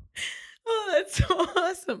 Oh, that's so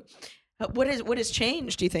awesome. What has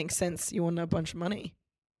changed? Do you think since you won a bunch of money?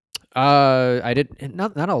 I did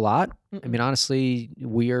not a lot. I Mm-mm. mean, honestly,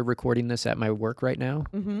 we are recording this at my work right now.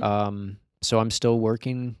 Mm-hmm. So I'm still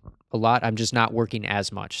working a lot. I'm just not working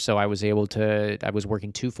as much. So I was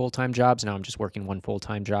working 2 full-time jobs. Now I'm just working 1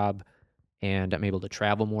 full-time job, and I'm able to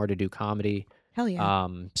travel more to do comedy. Hell yeah.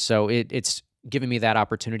 So it's given me that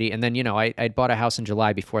opportunity. And then, I'd bought a house in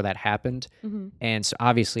July before that happened. Mm-hmm. And so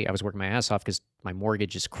obviously I was working my ass off because my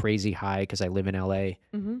mortgage is crazy high because I live in LA.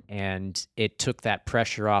 Mm-hmm. And it took that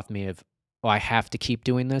pressure off me of, oh, I have to keep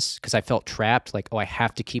doing this because I felt trapped. Like, oh, I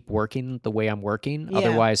have to keep working the way I'm working. Yeah.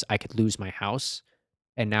 Otherwise, I could lose my house.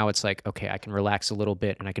 And now it's like, okay, I can relax a little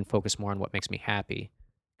bit and I can focus more on what makes me happy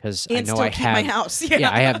because I And know still I keep have my house.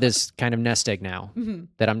 Yeah. I have this kind of nest egg now Mm-hmm.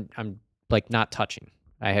 that I'm like not touching.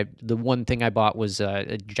 I have the one thing I bought was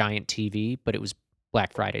a giant TV, but it was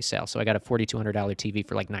Black Friday sale, so I got a $4,200 TV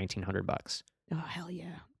for like $1,900. Oh hell yeah,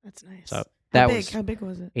 that's nice. So that how was big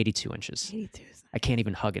was it? 82 inches. 82. I can't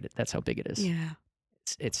even hug it. That's how big it is. Yeah.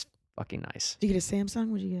 It's fucking nice. Did you get a Samsung?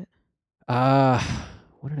 What'd you get?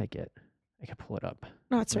 What did I get? I can pull it up.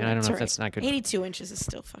 No, it's I mean, alright. I don't it's know if alright. that's not good. 82 inches is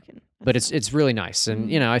still fucking. But it's really nice, and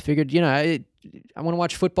Mhm. I figured I want to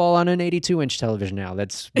watch football on an 82-inch television now.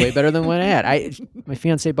 That's way better than what I had. My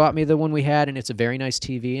fiance bought me the one we had, and it's a very nice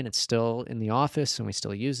TV, and it's still in the office, and we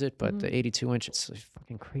still use it. But Mhm. the 82-inch, it's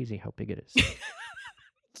fucking crazy how big it is. Yeah,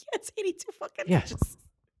 it's 82 fucking Yeah. inches.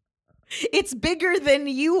 It's bigger than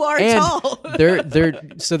you are And tall.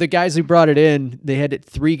 So the guys who brought it in, they had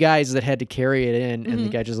 3 guys that had to carry it in, and the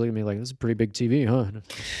Mhm. guy just looked at me like, "This is a pretty big TV, huh?"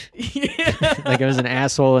 Yeah. Like I was an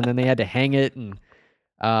asshole, and then they had to hang it, and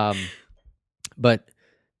but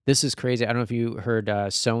this is crazy. I don't know if you heard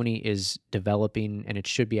Sony is developing, and it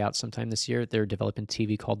should be out sometime this year. They're developing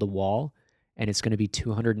TV called The Wall, and it's going to be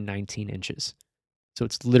 219 inches. So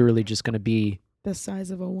it's literally just going to be The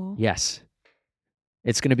size of a wall. yes,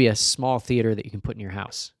 it's going to be a small theater that you can put in your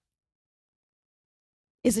house.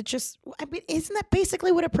 Is it just? I mean, isn't that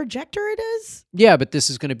basically what a projector it is? Yeah, but this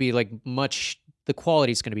is going to be like much the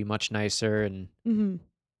quality is going to be much nicer, and Mm-hmm.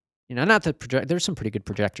 not the there's some pretty good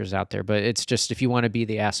projectors out there, but it's just if you want to be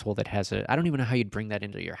the asshole that has I don't even know how you'd bring that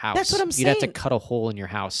into your house. That's what I'm You'd have to saying. cut a hole in your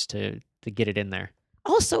house to get it in there.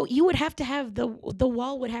 Also, you would have to have the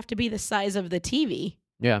wall would have to be the size of the TV,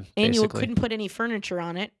 Yeah, and you basically. couldn't put any furniture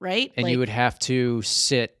on it, right? And you would have to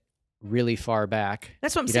sit really far back.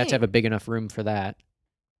 That's what I'm You'd saying. have to have a big enough room for that.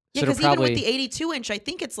 Yeah, So because it'll even with probably the 82 inch, I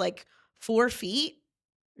think it's like 4 feet.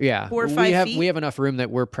 yeah 4 or we 5 have feet. we have enough room that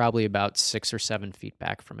we're probably about 6 or 7 feet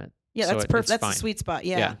back from it. Yeah, So that's it- perfect. it's That's fine. the sweet spot.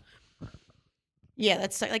 Yeah. Yeah,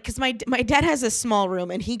 that's like because my dad has a small room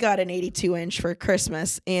and he got an 82 inch for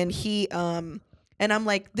Christmas, and he and I'm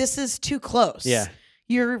like, this is too close. Yeah.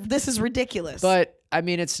 This is ridiculous. But I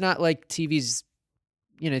mean, it's not like TVs.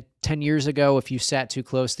 10 years ago, if you sat too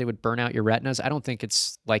close, they would burn out your retinas. I don't think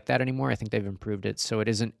it's like that anymore. I think they've improved it, so it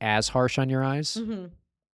isn't as harsh on your eyes. Mhm.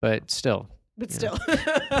 But still, But Yeah. still.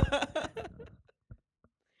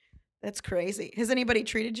 That's crazy. Has anybody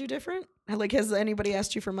treated you different? Like, has anybody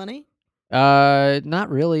asked you for money? not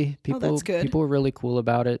really. People, that's good. People were really cool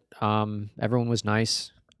about it. Everyone was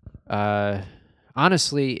nice.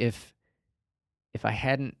 Honestly, if I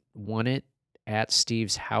hadn't won it at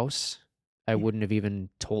Steve's house, I Yeah. wouldn't have even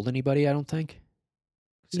told anybody. I don't think.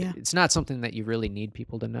 Yeah. It's not something that you really need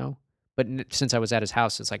people to know. But since I was at his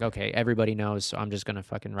house, it's like, okay, everybody knows, so I'm just gonna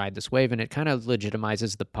fucking ride this wave, and it kind of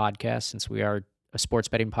legitimizes the podcast since we are a sports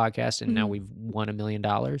betting podcast, and now Mhm. we've won $1 million.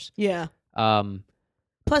 Yeah. Um,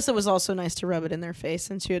 Plus, it was also nice to rub it in their face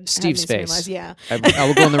since you had Steve's had me face. realize, yeah. I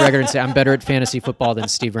will go on the record and say I'm better at fantasy football than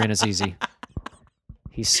Steve Ranazizi.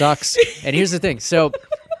 He sucks. And here's the thing. So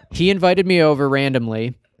he invited me over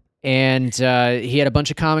randomly, and he had a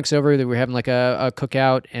bunch of comics over that were having like a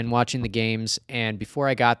cookout and watching the games. And before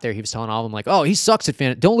I got there, he was telling all of them like, "Oh, he sucks at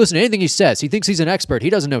fantasy. Don't listen to anything he says. He thinks he's an expert. He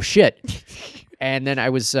doesn't know shit." And then I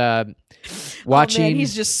was watching. Oh, man,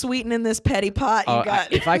 he's just sweetening this petty pot you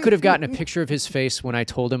got. If I could have gotten a picture of his face when I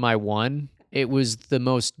told him I won, it was the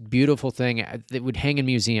most beautiful thing that would hang in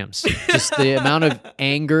museums. Just the amount of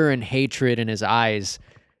anger and hatred in his eyes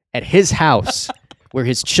at his house where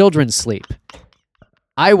his children sleep.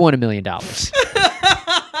 I won $1 million.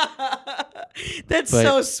 That's But-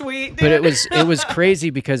 so sweet, dude. But it was crazy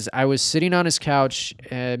because I was sitting on his couch,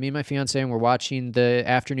 me and my fiance, and we're watching the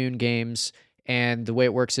afternoon games. And the way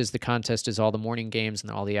it works is the contest is all the morning games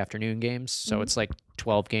and all the afternoon games. So Mhm. it's like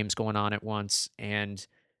 12 games going on at once. And,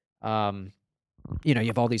 you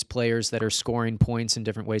have all these players that are scoring points in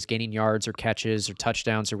different ways, gaining yards or catches or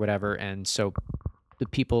touchdowns or whatever. And so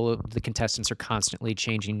the contestants are constantly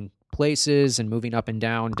changing places and moving up and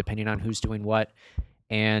down depending on who's doing what.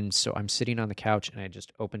 And so I'm sitting on the couch and I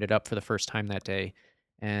just opened it up for the first time that day.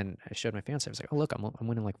 And I showed my fiance. I was like, "Oh, look, I'm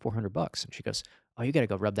winning like $400." And she goes, "Oh, you got to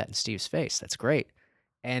go rub that in Steve's face. That's great."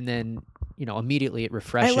 And then, immediately it I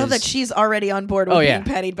refreshes. love that she's already on board with Oh, being yeah.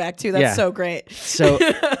 pattied back too. That's Yeah. so great. So it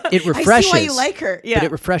I see why refreshes, you like her. Yeah. But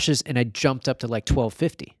it refreshes, and I jumped up to like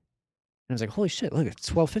 1250. And I was like, "Holy shit, look,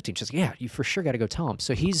 it's 1250." She's like, "Yeah, you for sure got to go tell him."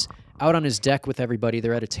 So he's out on his deck with everybody.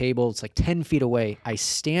 They're at a table. It's like 10 feet away. I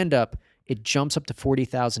stand up. It jumps up to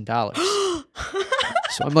 $40,000.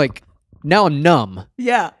 So I'm like, now I'm numb.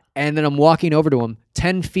 Yeah. And then I'm walking over to him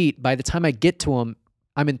 10 feet. By the time I get to him,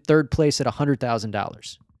 I'm in third place at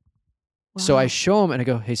 $100,000. So I Wow. show him and I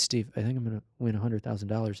go, "Hey, Steve, I think I'm going to win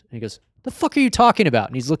 $100,000. And he goes, "The fuck are you talking about?"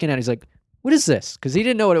 And he's looking at it. He's like, "What is this?" Because he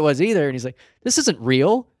didn't know what it was either. And he's like, "This isn't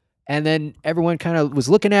real." And then everyone kind of was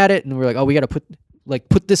looking at it and we're like, "Oh, we got to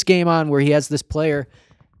put this game on where he has this player."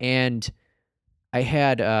 And I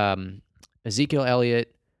had Ezekiel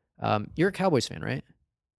Elliott. You're a Cowboys fan, right?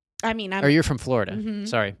 I mean, I'm Or you're from Florida. Mhm.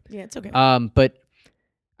 Sorry. yeah, it's okay. But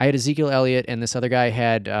I had Ezekiel Elliott, and this other guy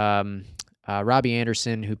had Robbie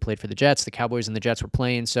Anderson, who played for the Jets. The Cowboys and the Jets were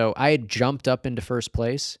playing. So I had jumped up into first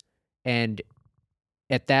place. And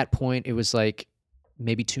at that point, it was like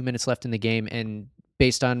maybe 2 minutes left in the game. And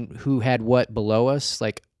based on who had what below us,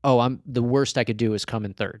 like, oh, the worst I could do is come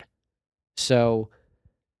in third. So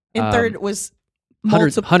In third was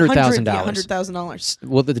 $100,000. $100,000.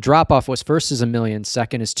 Well, the drop off was first is $1 million,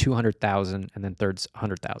 second is 200,000, and then third's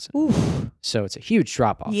 100,000. Oof. So it's a huge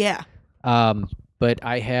drop off. Yeah. But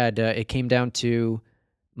I had it came down to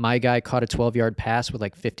my guy caught a 12-yard pass with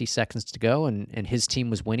like 50 seconds to go, and his team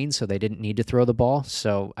was winning, so they didn't need to throw the ball.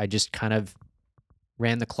 So I just kind of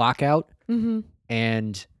ran the clock out, Mm-hmm.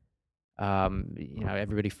 and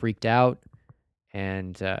everybody freaked out,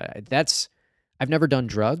 and I've never done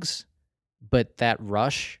drugs, but that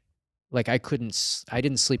rush, like I didn't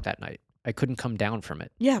sleep that night. I couldn't come down from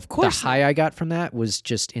it. Yeah, of course. The high I got from that was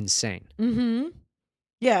just insane. Mm-hmm.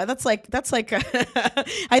 Yeah, that's like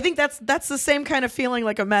I think that's the same kind of feeling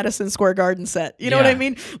like a Madison Square Garden set. You know what I Yeah.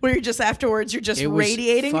 mean? Where you're just afterwards, you're just It was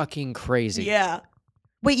radiating. fucking crazy. Yeah.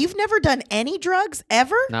 Wait, you've never done any drugs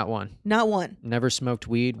ever? Not one. Not one. Never smoked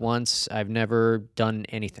weed once. I've never done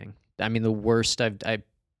anything. I mean, the worst I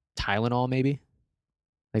Tylenol maybe.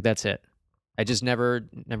 Like that's it. I just never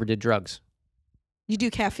did drugs. You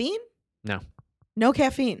do caffeine? No. No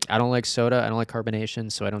caffeine. I don't like soda. I don't like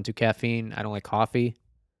carbonation, so I don't do caffeine. I don't like coffee.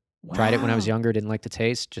 Tried it when I was Wow. younger. Didn't like the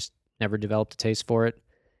taste. Just never developed a taste for it.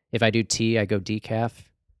 If I do tea, I go decaf.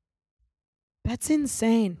 That's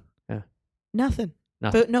insane. Yeah. Nothing.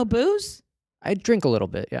 Nothing. No booze? I drink a little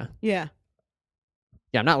bit. Yeah. Yeah.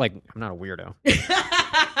 Yeah. I'm not a weirdo.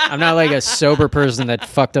 I'm not like a sober person that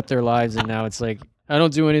fucked up their lives and now it's like I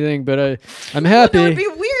don't do anything, but I'm happy. Well, no, it'd be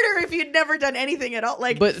weirder if you'd never done anything at all.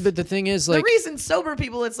 Like, but the thing is, the like, reason sober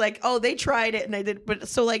people, it's like, oh, they tried it and they did, but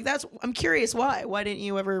so like I'm curious why. Why didn't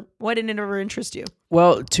it ever interest you?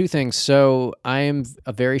 well, two things. So I am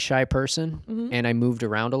a very shy person, Mhm. and I moved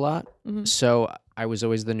around a lot. Mhm. So I was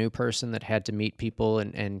always the new person that had to meet people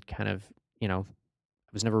and kind of, I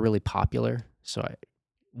was never really popular. So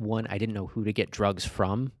I didn't know who to get drugs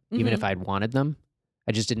from, even if I'd wanted them.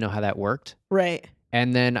 I just didn't know how that worked. Right.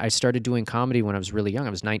 And then I started doing comedy when I was really young. I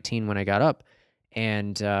was 19 when I got up.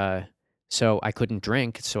 And so I couldn't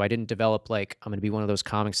drink. So I didn't develop like, I'm going to be one of those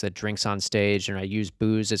comics that drinks on stage and I use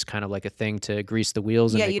booze as kind of like a thing to grease the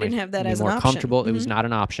wheels. Yeah, and you make didn't have that me as an more option. comfortable. It was not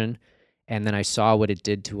an option. And then I saw what it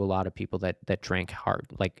did to a lot of people that drank hard.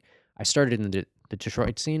 Like I started in the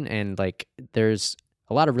Detroit scene and like there's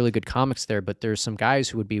a lot of really good comics there, but there's some guys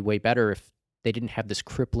who would be way better if they didn't have this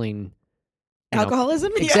crippling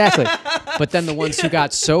Alcoholism? Exactly. Yeah. But then the ones who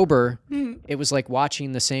got sober, Mhm. it was like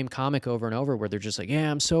watching the same comic over and over where they're just like, yeah,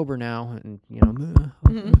 I'm sober now. And,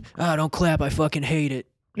 oh, don't clap. I fucking hate it.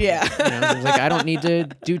 Yeah. It's like, I don't need to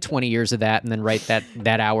do 20 years of that and then write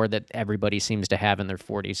that hour that everybody seems to have in their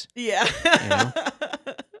 40s. Yeah.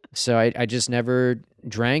 So I just never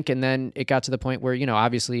drank. And then it got to the point where,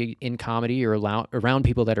 obviously in comedy, you're around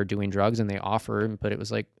people that are doing drugs and they offer, but it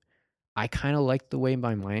was like, I kind of like the way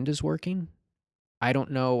my mind is working. I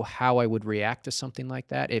don't know how I would react to something like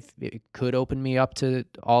that. If it could open me up to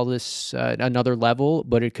all this another level,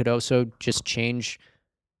 but it could also just change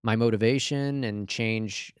my motivation and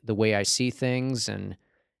change the way I see things. And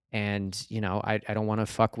I don't want to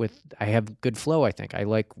fuck with. I have good flow. I think I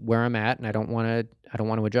like where I'm at, and I don't want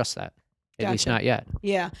to adjust that. At least Gotcha. not yet.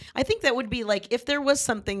 Yeah. I think that would be like if there was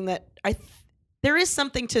something that there is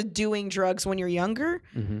something to doing drugs when you're younger.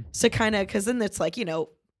 Mm-hmm. So kind of, because then it's like, you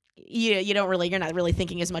you're not really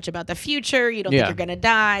thinking as much about the future. You don't think you're gonna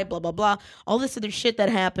die, blah blah blah, all this other shit that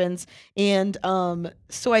happens. And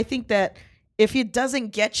so I think that if it doesn't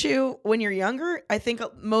get you when you're younger, I think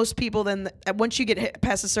most people then once you get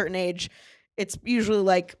past a certain age, it's usually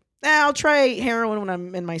like, I'll try heroin when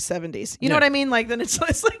I'm in my 70s. You know what I mean? Like then it's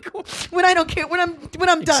like when I don't care, when I'm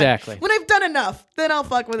done, Exactly. when I've done enough, then I'll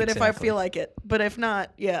fuck with it if I Exactly. feel like it. But if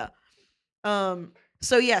not, yeah.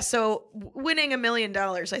 So winning $1 million,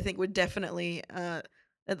 I think would definitely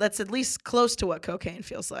that's at least close to what cocaine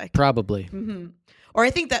feels like. Probably. Mm-hmm. Or I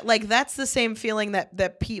think that like that's the same feeling that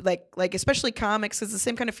like especially comics is the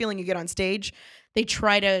same kind of feeling you get on stage. They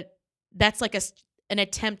try to that's like an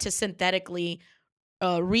attempt to synthetically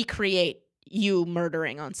recreate you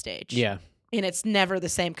murdering on stage. Yeah. And it's never the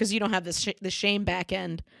same because you don't have the shame back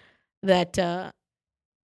end that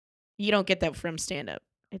you don't get that from stand up.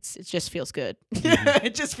 It just feels good. Mhm.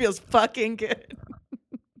 It just feels fucking good.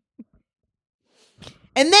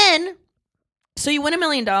 And then, so you win $1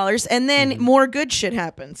 million, and then Mhm. more good shit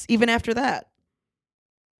happens even after that.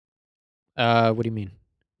 What do you mean?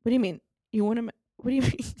 What do you mean? You win what do you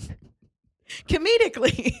mean?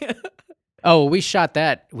 Comedically. Oh, we shot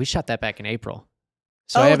that back in April.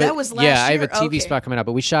 So I have that was last yeah, I have a year? TV Okay. spot coming up,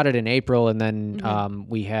 but we shot it in April, and then Mhm.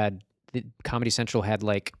 we had Comedy Central had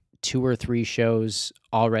like 2 or 3 shows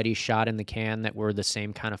already shot in the can that were the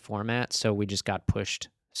same kind of format, so we just got pushed.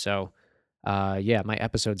 So, yeah, my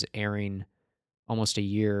episode's airing almost a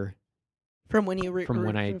year From when you from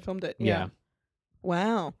when I filmed it. yeah.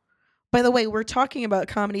 Wow. By the way, we're talking about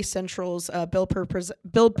Comedy Central's Bill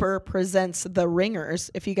Burr Presents The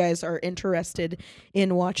Ringers. If you guys are interested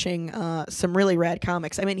in watching some really rad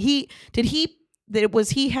comics, I mean, did he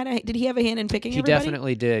have a hand in picking He everybody?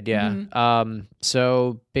 definitely did, yeah. Mhm.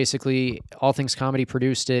 So basically, All Things Comedy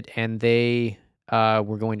produced it, and they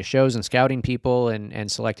were going to shows and scouting people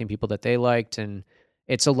and selecting people that they liked. And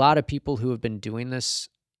it's a lot of people who have been doing this.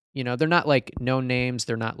 They're not like known names.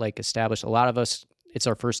 They're not like established. A lot of us, it's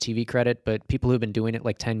our first TV credit, but people who've been doing it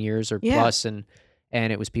like 10 years or Yeah. plus, and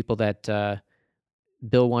it was people that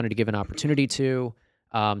Bill wanted to give an opportunity to.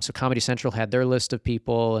 So Comedy Central had their list of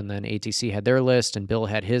people, and then ATC had their list, and Bill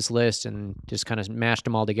had his list, and just kind of mashed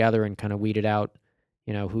them all together and kind of weeded out,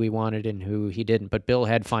 who he wanted and who he didn't. But Bill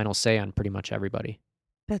had final say on pretty much everybody.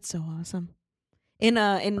 That's so awesome. In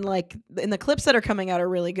the clips that are coming out are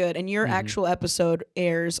really good, and your actual episode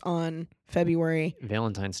airs on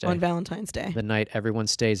Valentine's Day. On Valentine's Day, the night everyone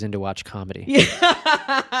stays in to watch comedy.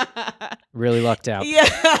 Yeah. Really lucked out. Yeah.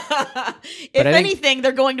 If anything,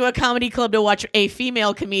 they're going to a comedy club to watch a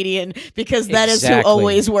female comedian because that is who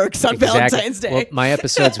always works on Valentine's Day. Well, my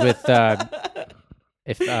episodes with,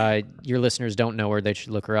 if your listeners don't know her, they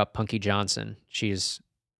should look her up. Punky Johnson. She's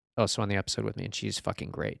also on the episode with me, and she's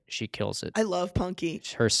fucking great. She kills it. I love Punky.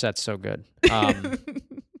 Her set's so good.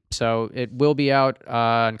 So it will be out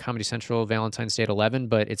on Comedy Central Valentine's Day at 11,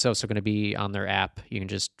 but it's also going to be on their app. You can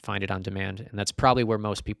just find it on demand, and that's probably where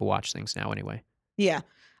most people watch things now anyway. Yeah.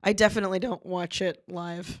 I definitely don't watch it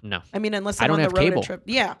live. No. I mean, unless I'm on the road and trapped.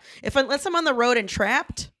 Yeah. Unless I'm on the road and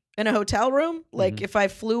trapped in a hotel room, like if I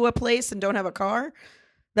flew a place and don't have a car,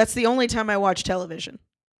 that's the only time I watch television.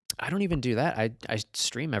 I don't even do that. I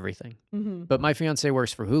stream everything. Mm-hmm. But my fiance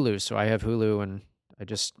works for Hulu, so I have Hulu, and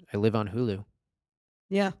I live on Hulu.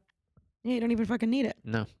 Yeah. Yeah, you don't even fucking need it.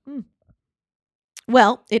 No.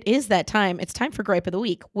 Well, it is that time. It's time for Gripe of the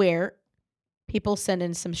Week, where people send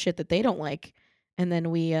in some shit that they don't like, and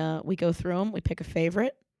then we go through them, we pick a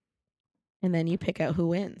favorite, and then you pick out who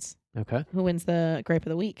wins. Okay. Who wins the Gripe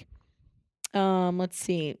of the Week. Let's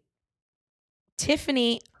see.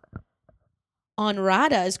 Tiffany on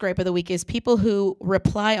Rada's Gripe of the Week is people who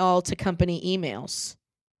reply all to company emails.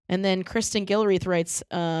 And then Kristen Gilreath writes,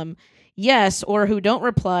 yes, or who don't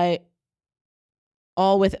reply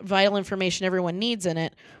all with vital information everyone needs in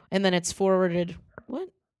it. And then it's forwarded. What?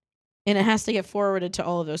 And it has to get forwarded to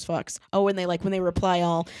all of those fucks. Oh, when they reply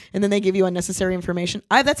all, and then they give you unnecessary information.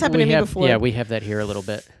 That's happened to me before. Yeah, we have that here a little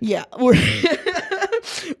bit. Yeah.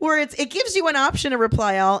 Where it gives you an option to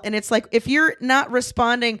reply all, and it's like, if you're not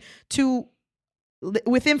responding to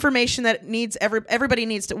with information that needs everybody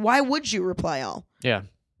needs to, why would you reply all? Yeah.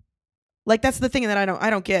 Like, that's the thing that I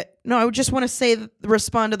don't get. No, I would just want to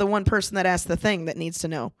respond to the one person that asked the thing that needs to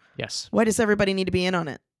know. Yes. Why does everybody need to be in on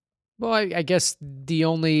it? Well, I guess the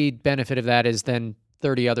only benefit of that is then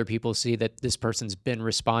 30 other people see that this person's been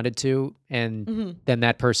responded to, and then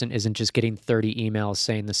that person isn't just getting 30 emails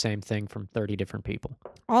saying the same thing from 30 different people.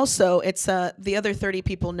 Also, it's the other 30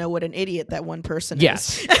 people know what an idiot that one person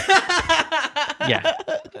is. Yeah.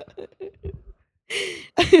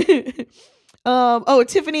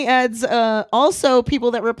 Tiffany adds also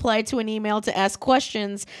people that reply to an email to ask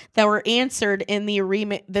questions that were answered in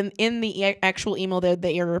the actual email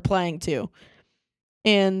that you're replying to.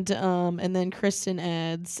 And then Kristen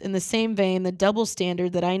adds, in the same vein, the double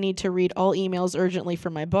standard that I need to read all emails urgently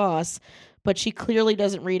from my boss, but she clearly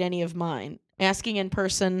doesn't read any of mine. Asking in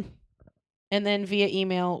person and then via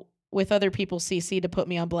email with other people CC to put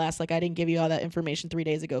me on blast, like I didn't give you all that information 3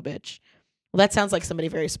 days ago, bitch. Well, that sounds like somebody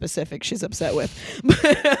very specific she's upset with.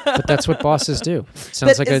 But that's what bosses do.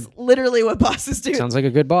 Sounds like literally what bosses do. Sounds like a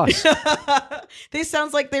good boss. They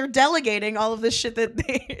sounds like they're delegating all of this shit that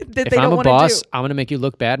they don't want to do. If I'm a boss, I'm going to make you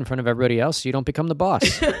look bad in front of everybody else so you don't become the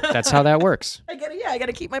boss. That's how that works. I got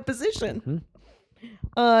to keep my position.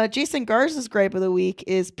 Mm-hmm. Jason Garza's Gripe of the Week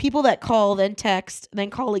is people that call, then text, then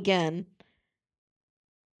call again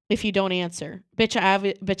if you don't answer. Bitch,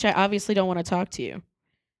 I obviously don't want to talk to you.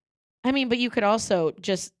 I mean, but you could also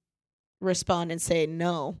just respond and say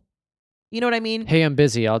no. You know what I mean? Hey, I'm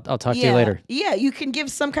busy. I'll talk to you later. Yeah, you can give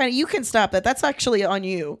some kind of, you can stop that. That's actually on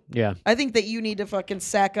you. Yeah. I think that you need to fucking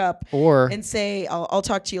sack up and say, I'll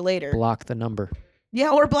talk to you later. Block the number. Yeah,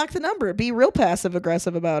 or block the number. Be real passive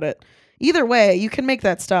aggressive about it. Either way, you can make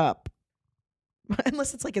that stop.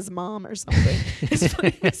 Unless it's like his mom or something. It's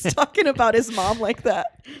funny he's talking about his mom like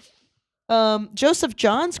that. Joseph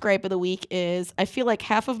John's Gripe of the Week is, I feel like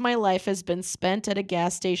half of my life has been spent at a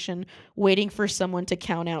gas station waiting for someone to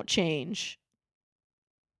count out change.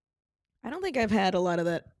 I don't think I've had a lot of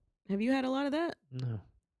that. Have you had a lot of that? No.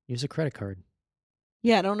 Use a credit card.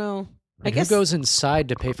 Yeah, I don't know. I guess who goes inside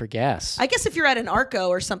to pay for gas? I guess if you're at an Arco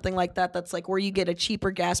or something like that, that's like where you get a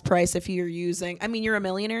cheaper gas price if you're using. I mean, you're a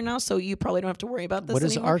millionaire now, so you probably don't have to worry about this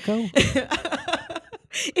anymore. What is Arco?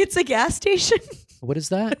 It's a gas station. What is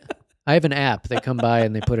that? I have an app. They come by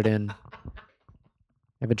and they put it in. I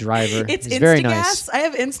have a driver. It's very nice. I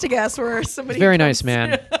have Instagas where somebody. He's very nice,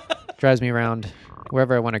 man. Drives me around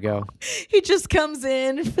wherever I want to go. He just comes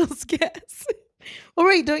in and fills gas. Oh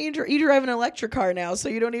wait, don't you you drive an electric car now, so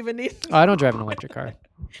you don't even need. Oh, I don't drive an electric car.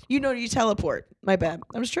 You teleport. My bad.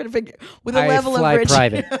 I'm just trying to figure with I a level fly of rich.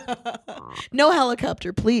 private. No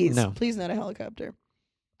helicopter, please. No. Please, not a helicopter.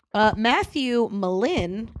 Matthew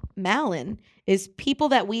Malin is people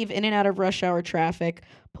that weave in and out of rush hour traffic,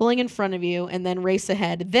 pulling in front of you, and then race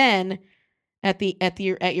ahead. Then at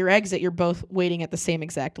your exit, you're both waiting at the same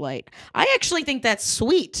exact light. I actually think that's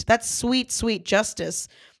sweet. That's sweet justice.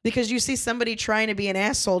 Because you see somebody trying to be an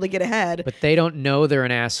asshole to get ahead. But they don't know they're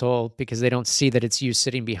an asshole because they don't see that it's you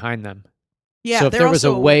sitting behind them. Yeah, so if there was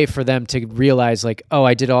a way for them to realize, like, oh,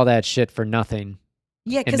 I did all that shit for nothing,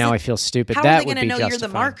 and now I feel stupid, how that are they would going be to know justified. you're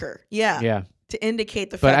the marker? Yeah. Yeah. To indicate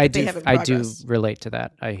the But fact that they haven't progress. I do relate to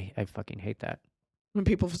that. I fucking hate that. When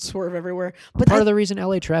people swerve everywhere. But Part of the reason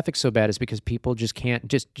LA traffic's so bad is because people just can't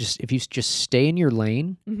just if you just stay in your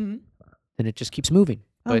lane, then it just keeps moving.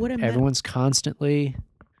 Oh, But everyone's constantly.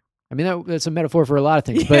 I mean, that's a metaphor for a lot of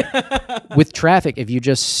things. But with traffic, if you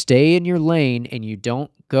just stay in your lane and you don't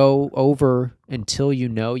go over until you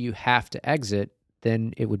know you have to exit,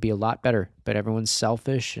 then it would be a lot better. But everyone's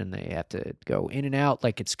selfish and they have to go in and out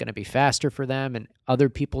like it's going to be faster for them and other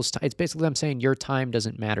people's time. It's basically them saying your time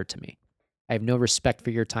doesn't matter to me. I have no respect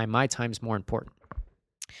for your time. My time's more important.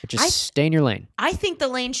 But just stay in your lane. I think the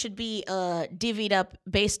lane should be divvied up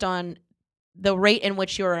based on the rate in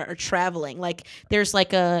which you're traveling. Like there's like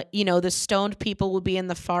the stoned people will be in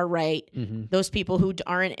the far right. Those people who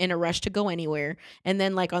aren't in a rush to go anywhere. And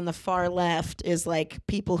then like on the far left is like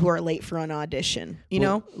people who are late for an audition, you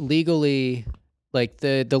know? Legally, like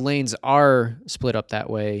the lanes are split up that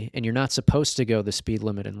way and you're not supposed to go the speed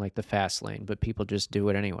limit in like the fast lane, but people just do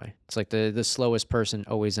it anyway. It's like the slowest person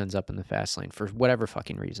always ends up in the fast lane for whatever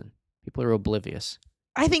fucking reason. People are oblivious.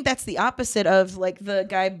 I think that's the opposite of like the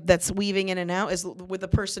guy that's weaving in and out is with the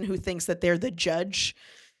person who thinks that they're the judge,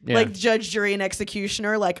 like judge, jury, and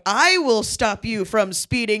executioner. Like, I will stop you from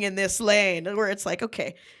speeding in this lane. Where it's like,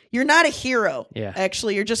 okay, you're not a hero. Yeah.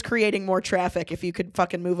 Actually, you're just creating more traffic if you could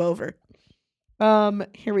fucking move over.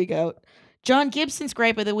 Here we go. John Gibson's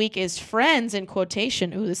gripe of the week is friends, in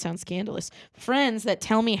quotation. Ooh, this sounds scandalous. Friends that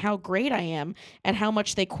tell me how great I am and how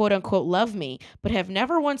much they quote unquote love me, but have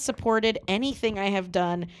never once supported anything I have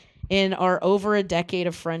done in our over a decade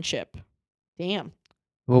of friendship. Damn.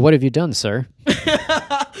 Well, what have you done, sir?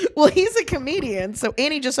 Well, he's a comedian, so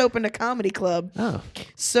Annie just opened a comedy club. Oh.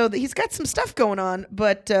 So he's got some stuff going on,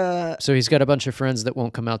 but... So he's got a bunch of friends that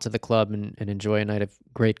won't come out to the club and enjoy a night of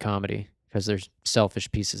great comedy. Because they're selfish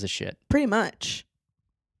pieces of shit. Pretty much.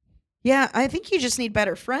 Yeah, I think you just need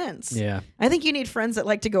better friends. Yeah. I think you need friends that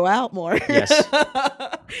like to go out more. Yes.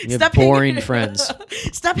 You have boring friends.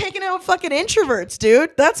 Stop hanging out with fucking introverts,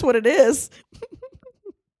 dude. That's what it is.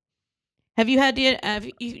 Do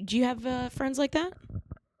you have friends like that?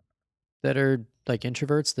 That are like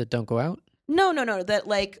introverts that don't go out? No. That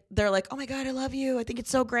like they're like, oh my God, I love you. I think it's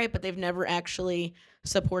so great, but they've never actually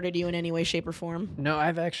supported you in any way, shape, or form. No,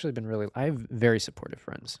 I've actually been I have very supportive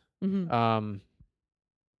friends. Mm-hmm.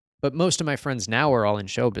 But most of my friends now are all in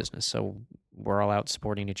show business, so we're all out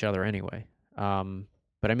supporting each other anyway.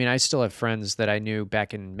 But I mean, I still have friends that I knew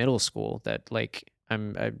back in middle school that like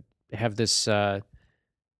I have this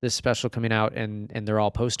this special coming out and they're all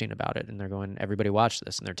posting about it and they're going, everybody watch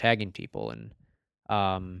this, and they're tagging people and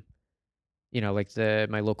like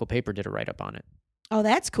my local paper did a write up on it. Oh,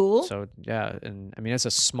 that's cool. So yeah, and I mean it's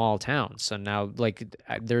a small town. So now like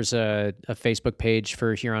there's a Facebook page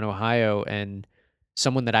for Huron, Ohio, and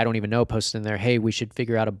someone that I don't even know posted in there, hey, we should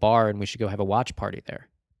figure out a bar and we should go have a watch party there.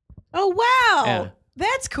 Oh wow. Yeah.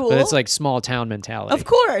 That's cool. But it's like small town mentality. Of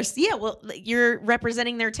course. Yeah, well, you're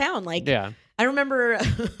representing their town. Like yeah. I remember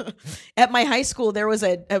at my high school there was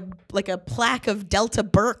a plaque of Delta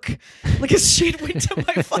Burke. Like a shit went to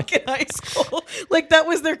my fucking high school. Like that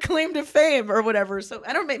was their claim to fame or whatever. So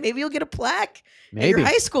I don't know, maybe you'll get a plaque at your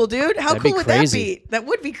high school, dude. How That'd cool be would crazy. that be? That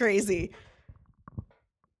would be crazy.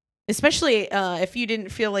 Especially if you didn't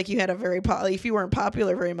feel like you had if you weren't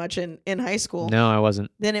popular very much in high school. No, I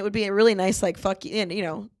wasn't. Then it would be a really nice like fuck you, and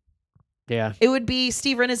Yeah. it would be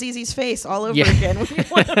Steve Renazizi's face all over again when you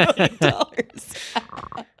won $1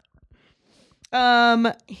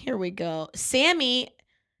 million. Here we go. Sammy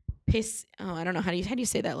I don't know how do you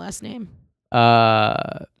say that last name?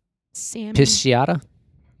 Sammy Pisciata?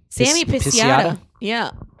 Sammy Pisciata? Pisciata.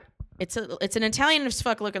 Yeah. It's an Italian as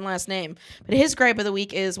fuck looking last name. But his gripe of the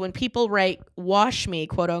week is when people write wash me,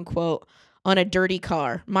 quote unquote, on a dirty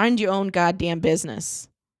car. Mind your own goddamn business.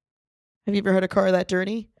 Have you ever had a car that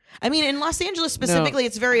dirty? I mean, in Los Angeles specifically,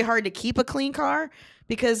 It's very hard to keep a clean car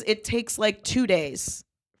because it takes like 2 days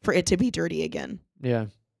for it to be dirty again. Yeah.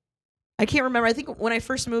 I can't remember. I think when I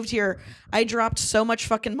first moved here, I dropped so much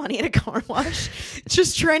fucking money at a car wash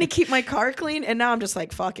just trying to keep my car clean. And now I'm just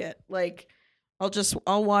like, fuck it. Like,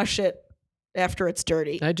 I'll wash it after it's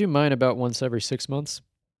dirty. I do mine about once every 6 months.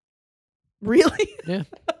 Really? Yeah.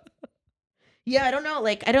 Yeah, I don't know.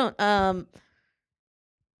 Like, I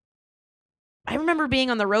remember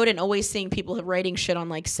being on the road and always seeing people writing shit on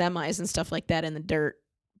like semis and stuff like that in the dirt.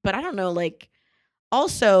 But I don't know, like,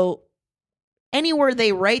 also anywhere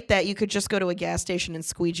they write that, you could just go to a gas station and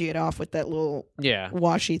squeegee it off with that little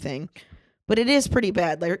washy thing. But it is pretty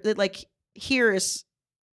bad. Like here is,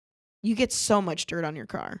 you get so much dirt on your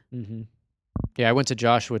car. Mm-hmm. Yeah, I went to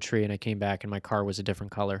Joshua Tree and I came back and my car was a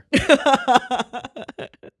different color.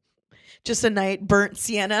 Just a night burnt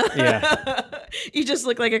sienna. Yeah. You just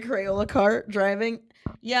look like a Crayola car driving.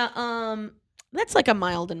 Yeah, that's like a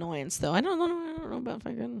mild annoyance though. I don't know about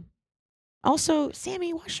fucking. Also,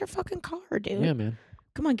 Sammy, wash your fucking car, dude. Yeah, man.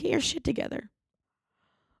 Come on, get your shit together.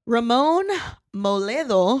 Ramon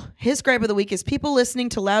Moledo, his gripe of the week is people listening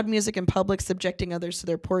to loud music in public subjecting others to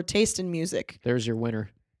their poor taste in music. There's your winner.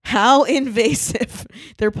 How invasive.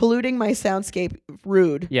 They're polluting my soundscape.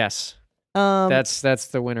 Rude. Yes. That's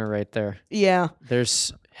the winner right there. Yeah.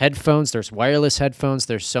 There's headphones, there's wireless headphones,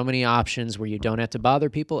 there's so many options where you don't have to bother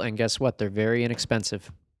people, and guess what? They're very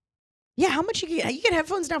inexpensive. Yeah, how much you get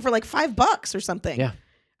headphones now for like $5 or something. Yeah.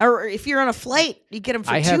 Or if you're on a flight, you get them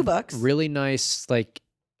for $2. Have really nice like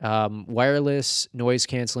wireless noise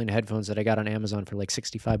canceling headphones that I got on Amazon for like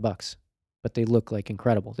 $65. But they look like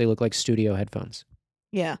incredible. They look like studio headphones.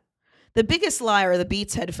 Yeah. The biggest lie are the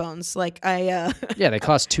Beats headphones. Like yeah, they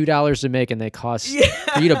cost $2 to make, and they cost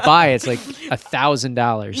for you to buy. It's like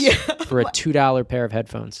 $1,000 for a $2 pair of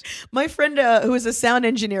headphones. My friend, who is a sound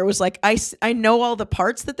engineer, was like, I know all the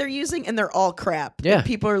parts that they're using, and they're all crap. Yeah, and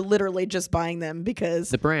people are literally just buying them because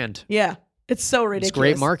the brand. Yeah, it's so ridiculous. It's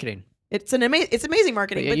great marketing. It's amazing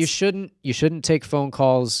marketing. But yeah, you shouldn't take phone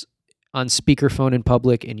calls on speakerphone in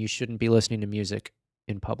public, and you shouldn't be listening to music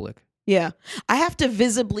in public. Yeah. I have to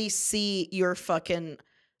visibly see your fucking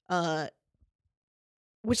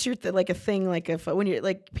what's your like a thing like if when you're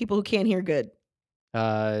like people who can't hear good.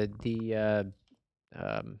 The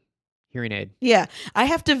hearing aid. Yeah. I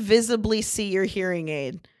have to visibly see your hearing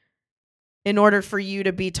aid in order for you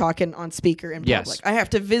to be talking on speaker in public. Yes. I have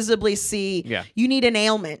to visibly see you need an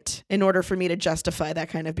ailment in order for me to justify that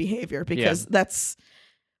kind of behavior because that's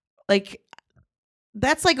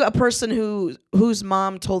like a person whose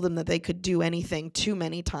mom told them that they could do anything too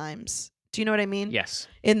many times. Do you know what I mean? Yes.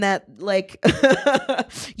 In that, like,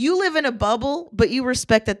 you live in a bubble, but you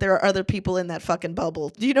respect that there are other people in that fucking bubble.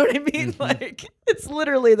 Do you know what I mean? Mm-hmm. Like, it's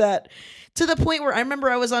literally that. To the point where I remember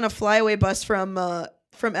I was on a flyaway bus from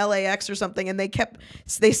LAX or something, and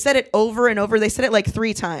they said it over and over. They said it like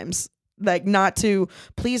 3 times. Like, not to,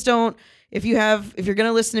 please don't. If you're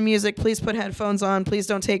gonna listen to music, please put headphones on. Please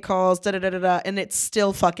don't take calls. Da da da da da. And it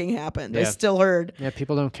still fucking happened. Yeah. I still heard. Yeah,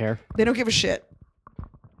 people don't care. They don't give a shit.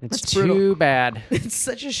 It's too bad. It's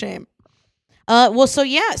such a shame. So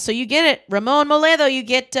you get it, Ramon Moledo. You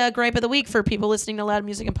get gripe of the week for people listening to loud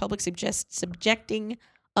music in public, subjecting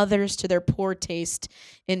others to their poor taste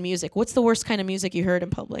in music. What's the worst kind of music you heard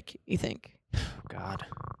in public? You think? Oh, God,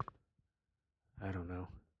 I don't know.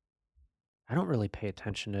 I don't really pay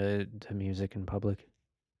attention to music in public.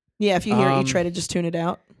 Yeah, if you hear it, you try to just tune it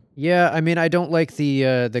out. Yeah, I mean, I don't like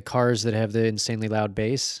the cars that have the insanely loud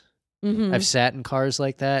bass. Mm-hmm. I've sat in cars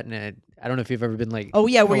like that, and I don't know if you've ever been like... Oh,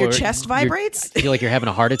 yeah, where your chest vibrates? I feel like you're having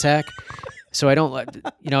a heart attack. So I don't...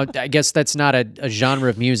 I guess that's not a genre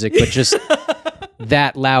of music, but just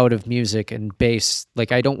that loud of music and bass.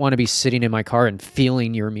 Like, I don't want to be sitting in my car and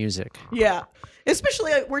feeling your music. Yeah.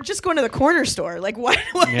 Especially, we're just going to the corner store. Like, why do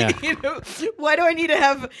I need to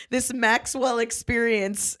have this Maxwell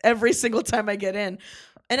experience every single time I get in?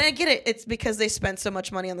 And I get it. It's because they spent so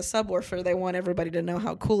much money on the subwoofer. They want everybody to know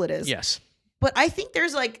how cool it is. Yes. But I think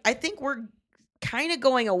we're kind of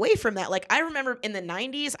going away from that. Like, I remember in the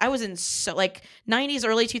 90s, I was in 90s,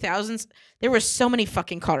 early 2000s, there were so many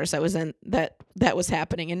fucking cars I was in that was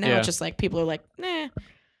happening. And now it's just like, people are like, nah.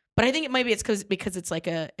 But I think it's because it's like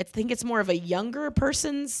I think it's more of a younger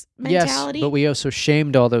person's mentality. Yes, but we also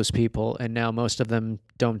shamed all those people, and now most of them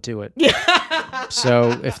don't do it.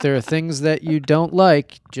 So if there are things that you don't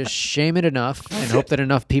like, just shame it enough and hope that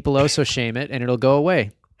enough people also shame it, and it'll go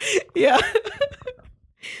away. Yeah.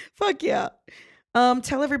 Fuck yeah.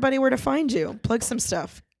 Tell everybody where to find you. Plug some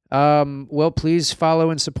stuff. Well, please follow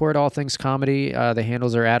and support All Things Comedy. The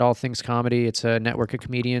handles are at All Things Comedy. It's a network of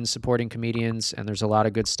comedians supporting comedians, and there's a lot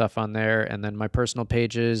of good stuff on there. And then my personal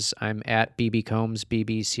pages, I'm at BB Combs,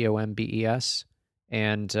 BBCOMBES.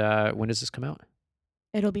 And when does this come out?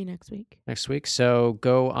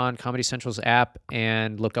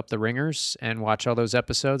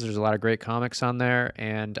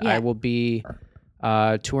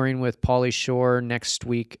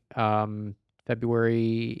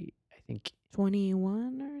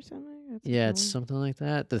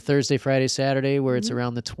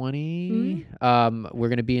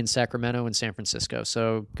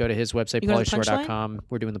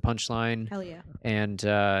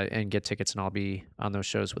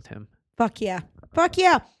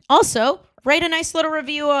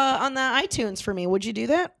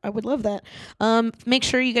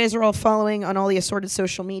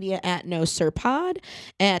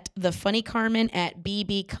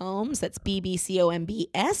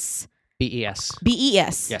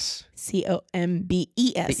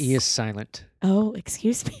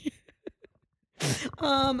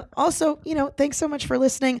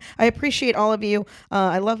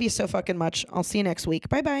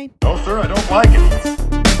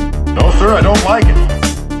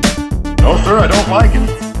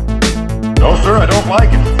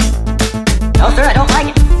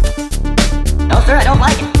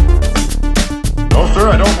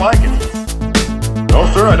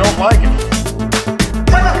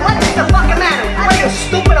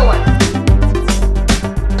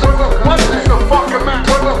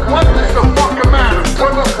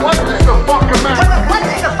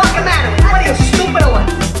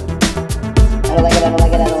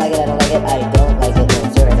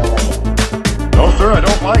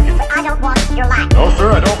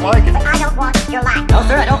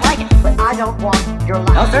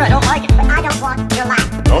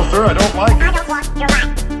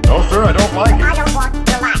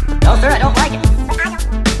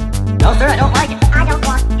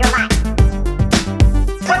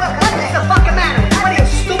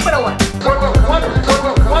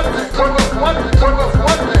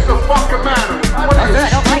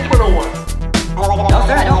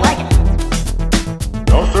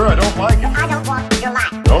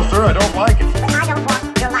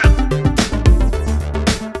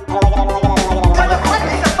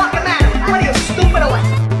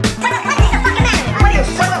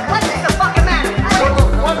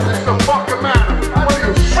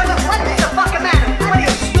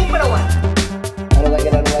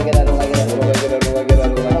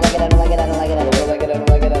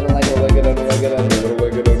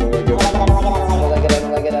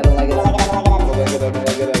 No,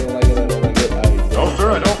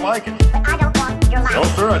 sir, I don't like it. I don't want your life. No,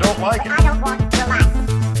 sir, I don't like it. I don't want your life.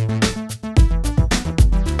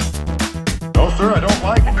 No, sir, I don't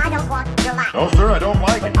like it. I don't want your life. No, sir, I don't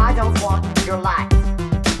like it. I don't want your life.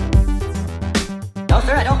 No,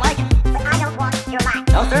 sir, I don't like it. I don't want your life.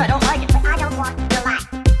 No, sir, I